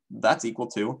conservation, that's equal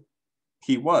to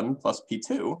p1 plus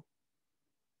p2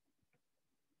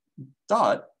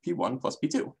 dot p1 plus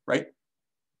p2, right?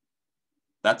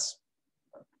 That's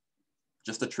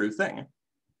just a true thing.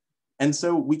 And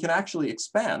so we can actually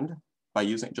expand by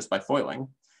using, just by foiling,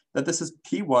 that this is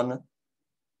p1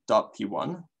 dot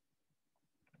p1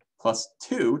 plus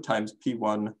 2 times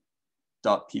p1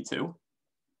 dot p2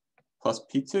 plus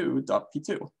p2 dot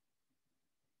p2.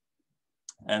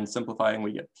 And simplifying,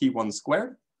 we get p1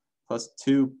 squared plus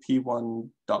 2p1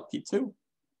 dot p2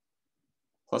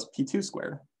 plus p2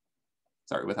 squared.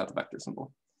 Sorry, without the vector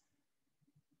symbol.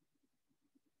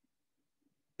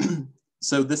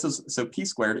 So p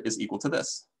squared is equal to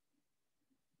this.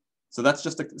 So that's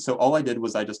just, so all I did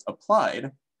was I just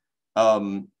applied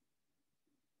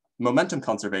momentum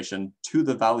conservation to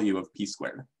the value of p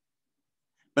squared.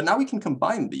 But now we can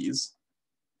combine these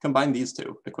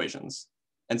two equations.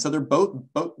 And so they're both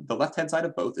the left-hand side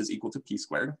of both is equal to p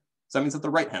squared. So that means that the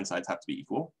right-hand sides have to be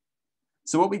equal.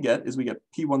 So what we get is we get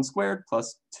p1 squared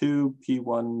plus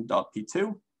 2p1 dot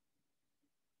p2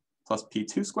 plus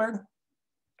p2 squared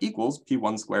equals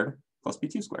p1 squared plus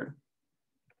p2 squared.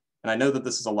 And I know that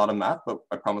this is a lot of math, but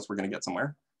I promise we're going to get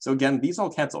somewhere. So again, these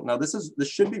all cancel. Now this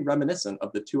should be reminiscent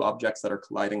of the two objects that are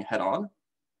colliding head-on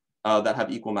that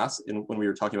have equal mass when we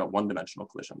were talking about one-dimensional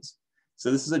collisions.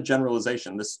 So this is a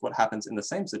generalization. This is what happens in the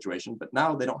same situation, but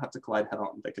now they don't have to collide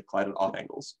head-on. They could collide at odd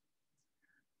angles.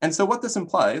 And so what this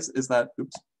implies is that,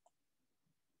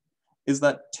 is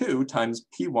that 2 times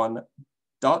p1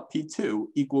 dot p2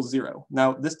 equals 0.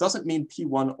 Now, this doesn't mean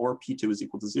p1 or p2 is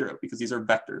equal to 0 because these are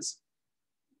vectors.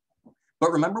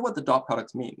 But remember what the dot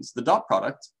product means. The dot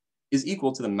product is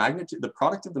equal to the magnitude, the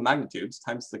product of the magnitudes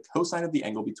times the cosine of the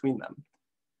angle between them.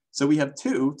 So we have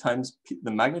 2 times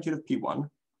the magnitude of p1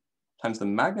 times the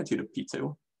magnitude of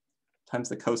p2 times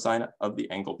the cosine of the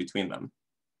angle between them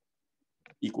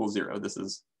equals 0. This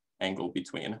is angle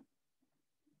between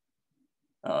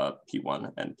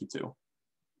p1 and p2.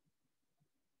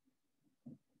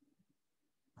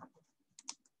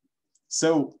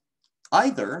 So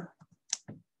either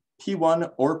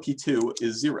p1 or p2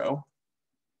 is 0.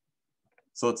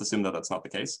 So let's assume that that's not the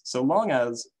case. So long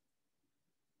as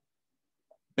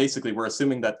basically we're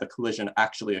assuming that the collision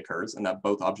actually occurs and that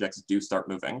both objects do start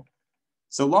moving.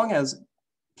 So long as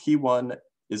P1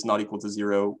 is not equal to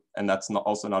 0 and that's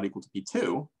also not equal to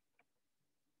P2,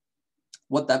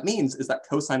 what that means is that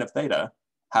cosine of theta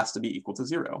has to be equal to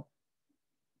 0.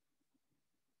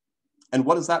 And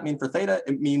what does that mean for theta?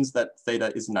 It means that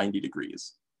theta is 90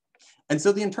 degrees. And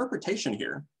so the interpretation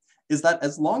here is that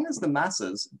as long as the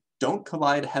masses don't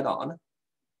collide head-on,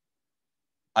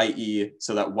 i.e.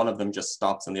 so that one of them just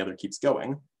stops and the other keeps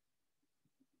going,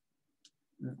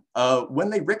 when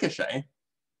they ricochet,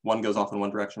 one goes off in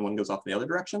one direction, one goes off in the other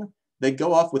direction, they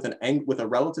go off with a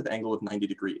relative angle of 90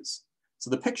 degrees. So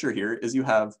the picture here is you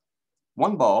have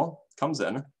one ball comes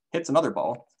in, hits another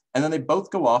ball, and then they both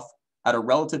go off at a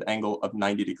relative angle of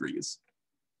 90 degrees.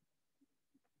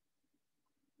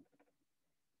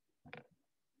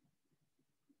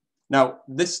 Now,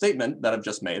 this statement that I've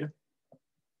just made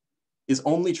is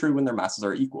only true when their masses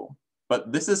are equal.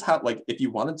 But this is how, like, if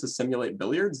you wanted to simulate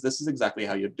billiards, this is exactly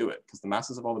how you'd do it, because the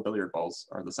masses of all the billiard balls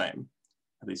are the same,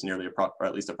 at least or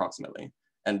at least approximately.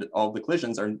 And all the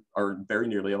collisions are very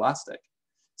nearly elastic.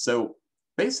 So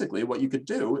basically what you could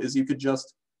do is you could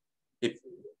just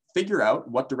figure out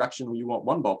what direction you want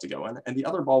one ball to go in, and the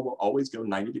other ball will always go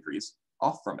 90 degrees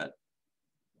off from it.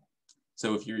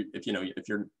 So if you're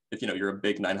a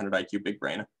big 900 IQ big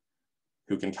brain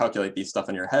who can calculate these stuff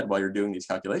in your head while you're doing these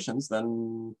calculations,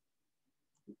 then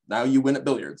now you win at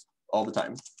billiards all the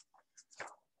time.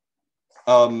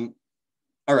 All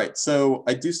right, so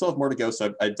I do still have more to go,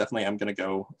 so I definitely am going to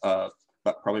go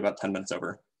probably about 10 minutes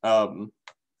over.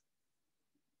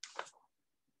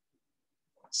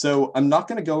 So I'm not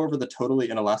going to go over the totally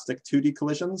inelastic 2D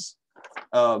collisions.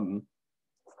 The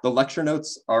lecture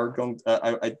notes are going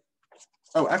to,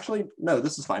 oh, actually, no,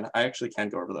 this is fine. I actually can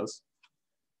go over those.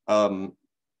 Oh,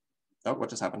 what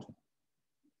just happened?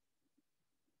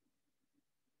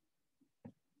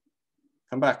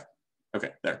 Come back.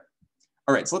 Okay, there.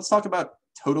 All right, so let's talk about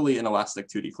totally inelastic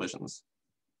 2D collisions.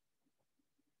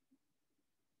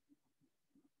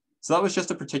 So that was just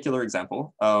a particular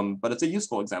example, but it's a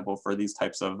useful example for these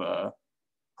types of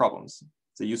problems.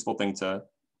 It's a useful thing to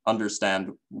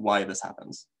understand why this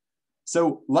happens.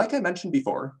 So like I mentioned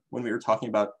before, when we were talking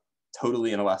about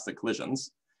totally inelastic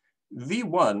collisions,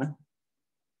 V1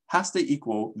 has to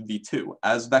equal V2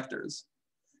 as vectors,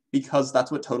 because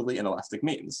that's what totally inelastic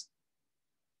means.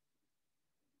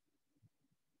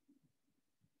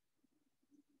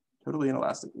 Totally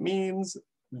inelastic means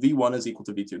V1 is equal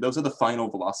to V2. Those are the final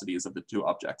velocities of the two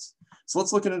objects. So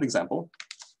let's look at an example,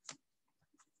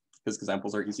 because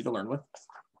examples are easy to learn with.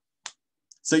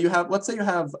 So you have, let's say you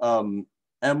have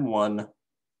M1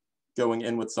 going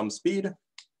in with some speed,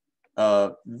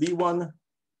 V1,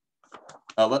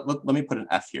 let me put an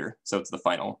F here, so it's the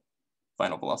final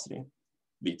velocity,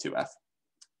 V2F,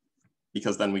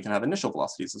 because then we can have initial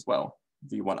velocities as well,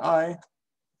 V1I,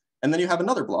 and then you have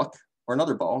another block, or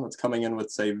another ball that's coming in with,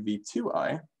 say,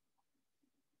 V2I,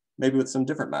 maybe with some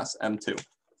different mass, M2.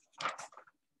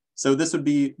 So this would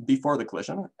be before the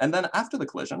collision. And then after the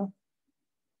collision,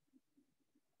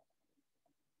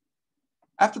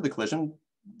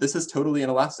 this is totally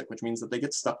inelastic, which means that they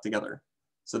get stuck together.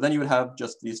 So then you would have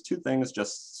just these two things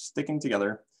just sticking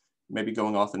together, maybe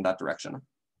going off in that direction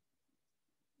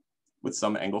with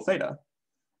some angle theta.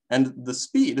 And the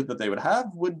speed that they would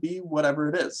have would be whatever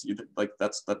it is.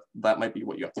 That might be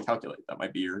what you have to calculate. That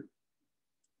might be your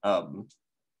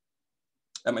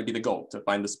that might be the goal, to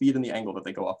find the speed and the angle that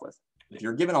they go off with. If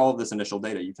you're given all of this initial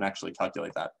data, you can actually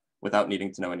calculate that without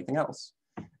needing to know anything else,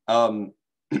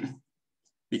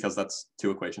 because that's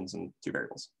two equations and two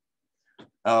variables.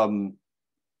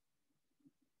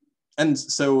 And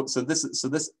so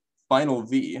this final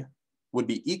V would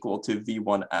be equal to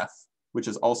V1F, which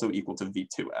is also equal to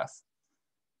V2F.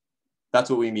 That's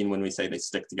what we mean when we say they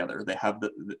stick together. They have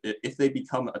if they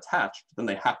become attached, then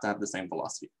they have to have the same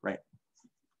velocity, right?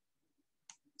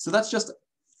 So that's just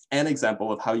an example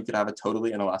of how you could have a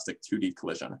totally inelastic 2D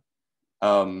collision.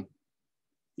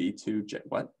 V2J,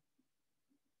 what?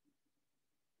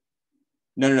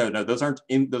 No, those aren't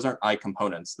I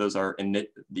components. Those are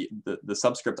the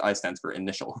subscript I stands for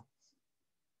initial.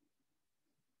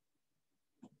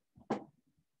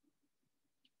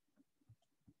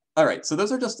 All right, so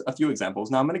those are just a few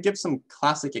examples. Now I'm going to give some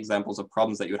classic examples of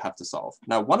problems that you would have to solve.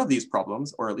 Now, one of these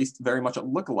problems, or at least very much a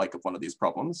lookalike of one of these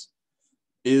problems,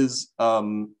 is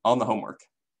on the homework.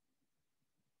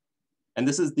 And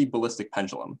this is the ballistic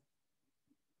pendulum.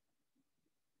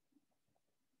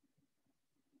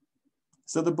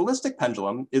 So the ballistic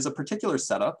pendulum is a particular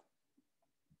setup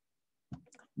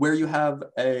where you have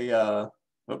a,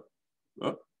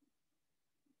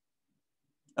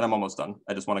 and I'm almost done.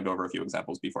 I just want to go over a few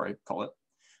examples before I call it,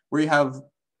 where you have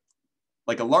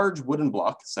like a large wooden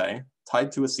block, say,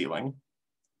 tied to a ceiling,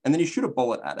 and then you shoot a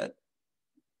bullet at it.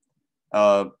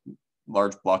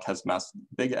 Large block has mass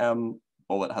big M,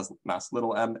 bullet has mass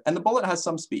little m, and the bullet has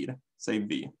some speed, say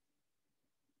v.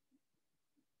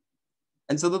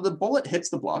 And so that the bullet hits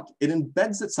the block, it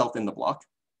embeds itself in the block,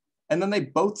 and then they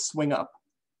both swing up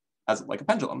as like a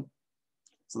pendulum.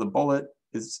 So the bullet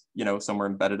is, somewhere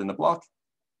embedded in the block.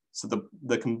 So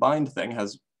the combined thing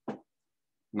has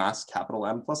mass capital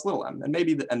M plus little m, and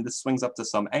maybe and this swings up to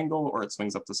some angle or it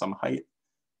swings up to some height.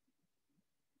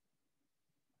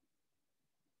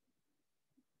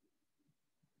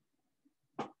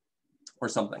 Or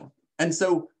something. And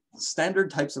so standard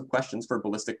types of questions for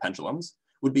ballistic pendulums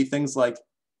would be things like,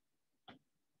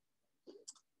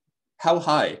 how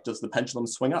high does the pendulum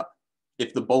swing up?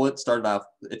 If the bullet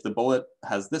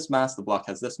has this mass, the block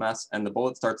has this mass, and the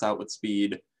bullet starts out with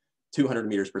speed 200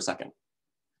 meters per second.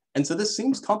 And so this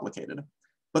seems complicated,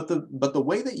 but the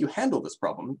way that you handle this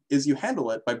problem is you handle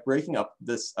it by breaking up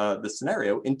this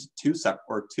scenario into two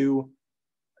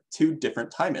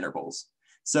different time intervals.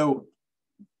 So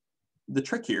the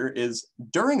trick here is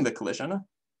during the collision.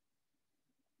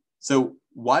 So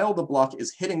while the block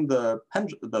is hitting the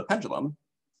pendulum,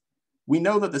 we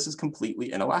know that this is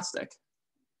completely inelastic.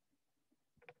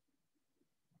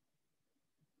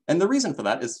 And the reason for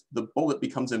that is the bullet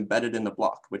becomes embedded in the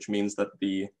block, which means that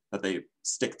they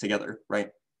stick together, right?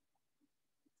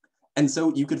 And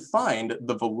so you could find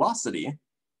the velocity,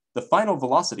 the final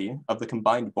velocity of the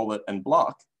combined bullet and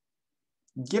block,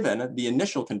 given the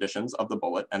initial conditions of the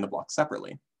bullet and the block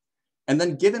separately. And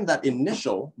then given that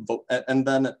initial, and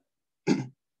then,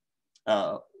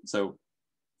 so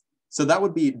that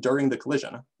would be during the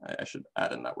collision. I should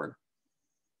add in that word.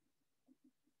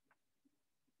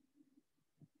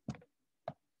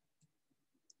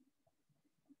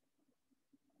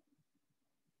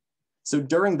 So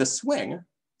during the swing,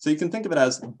 so you can think of it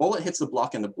as bullet hits the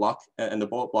block and the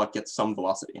bullet block gets some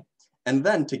velocity. And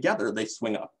then together they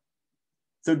swing up.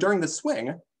 So during the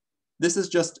swing, this is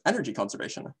just energy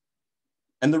conservation.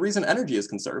 And the reason energy is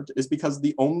conserved is because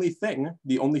the only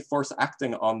force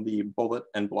acting on the bullet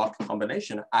and block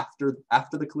combination after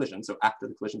the collision, so after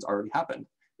the collision's already happened,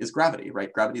 is gravity,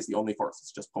 right? Gravity is the only force,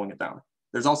 it's just pulling it down.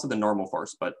 There's also the normal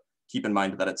force, but keep in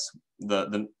mind that it's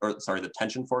the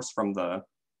tension force from the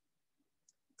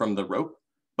rope,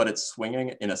 but it's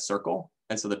swinging in a circle.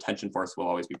 And so the tension force will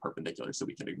always be perpendicular, so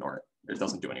we can ignore it. It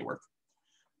doesn't do any work.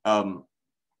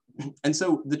 And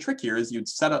so the trick here is you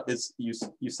set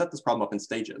this problem up in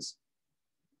stages.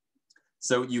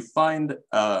 So you find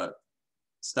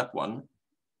step one,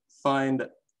 find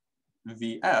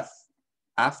Vf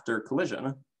after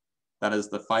collision, that is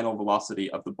the final velocity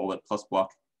of the bullet plus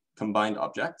block combined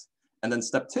object. And then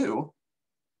step two,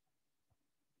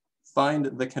 find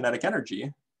the kinetic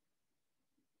energy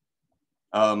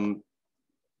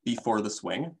before the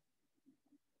swing,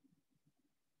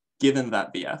 given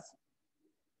that Vf.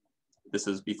 This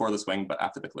is before the swing, but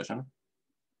after the collision.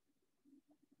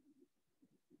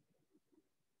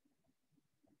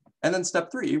 And then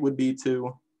step three would be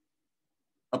to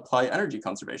apply energy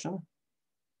conservation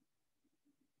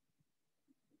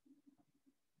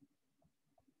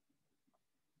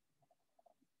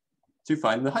to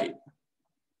find the height.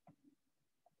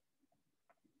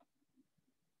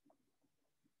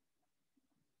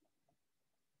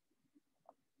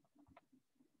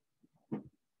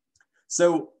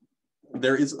 So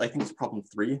there is, I think it's problem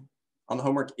 3 on the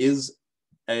homework, is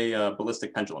a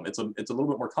ballistic pendulum. It's a little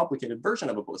bit more complicated version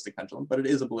of a ballistic pendulum, but it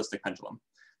is a ballistic pendulum.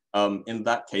 In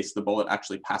that case, the bullet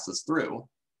actually passes through,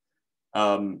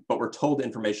 but we're told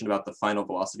information about the final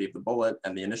velocity of the bullet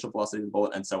and the initial velocity of the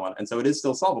bullet and so on. And so it is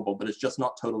still solvable, but it's just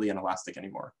not totally inelastic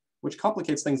anymore, which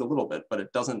complicates things a little bit, but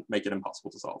it doesn't make it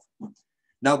impossible to solve.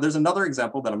 Now, there's another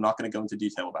example that I'm not going to go into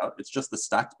detail about. It's just the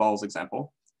stacked balls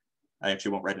example. I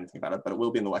actually won't write anything about it, but it will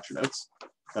be in the lecture notes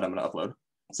that I'm going to upload.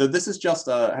 So this is just,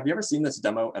 have you ever seen this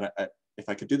demo? And if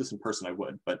I could do this in person, I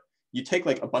would, but you take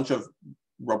like a bunch of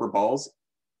rubber balls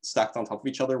stacked on top of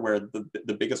each other where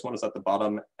the biggest one is at the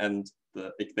bottom and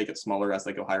they get smaller as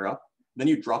they go higher up. Then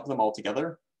you drop them all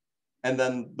together. And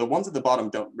then the ones at the bottom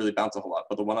don't really bounce a whole lot,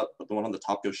 but the one on the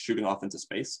top goes shooting off into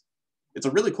space. It's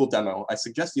a really cool demo. I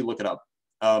suggest you look it up.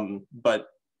 But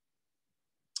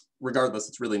regardless,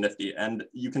 it's really nifty. And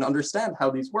you can understand how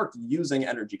these work using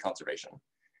energy conservation.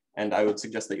 And I would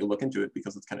suggest that you look into it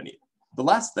because it's kind of neat. The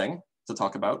last thing to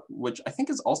talk about, which I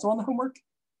think is also on the homework,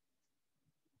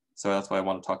 so that's why I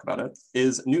want to talk about it,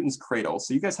 is Newton's cradle.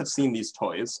 So you guys have seen these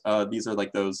toys. These are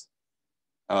like those,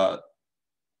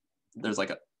 there's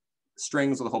like a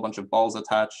strings with a whole bunch of balls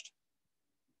attached.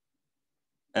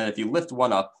 And if you lift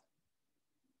one up,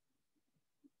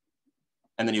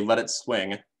 and then you let it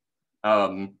swing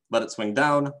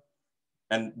down,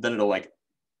 and then it'll like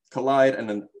collide, and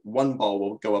then one ball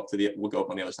will go up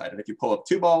on the other side. And if you pull up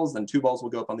two balls, then two balls will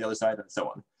go up on the other side, and so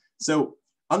on. So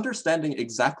understanding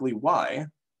exactly why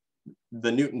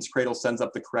the Newton's cradle sends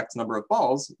up the correct number of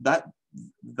balls, that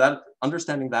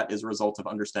understanding that is a result of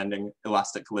understanding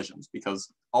elastic collisions,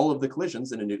 because all of the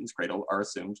collisions in a Newton's cradle are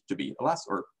assumed to be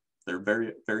elastic, or they're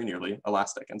very, very nearly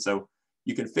elastic. And so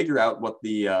you can figure out what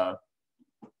the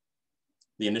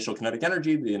initial kinetic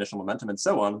energy, the initial momentum, and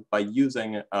so on by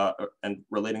using and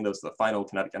relating those to the final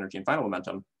kinetic energy and final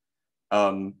momentum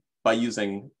by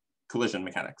using collision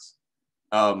mechanics.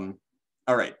 All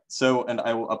right, so, and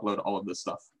I will upload all of this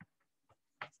stuff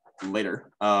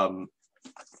later. That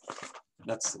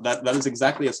is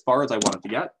exactly as far as I wanted to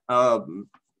get,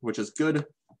 which is good.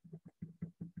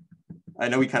 I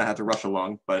know we kind of had to rush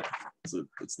along, but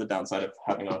it's the downside of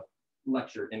having a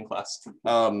lecture in class. So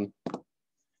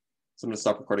I'm going to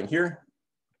stop recording here.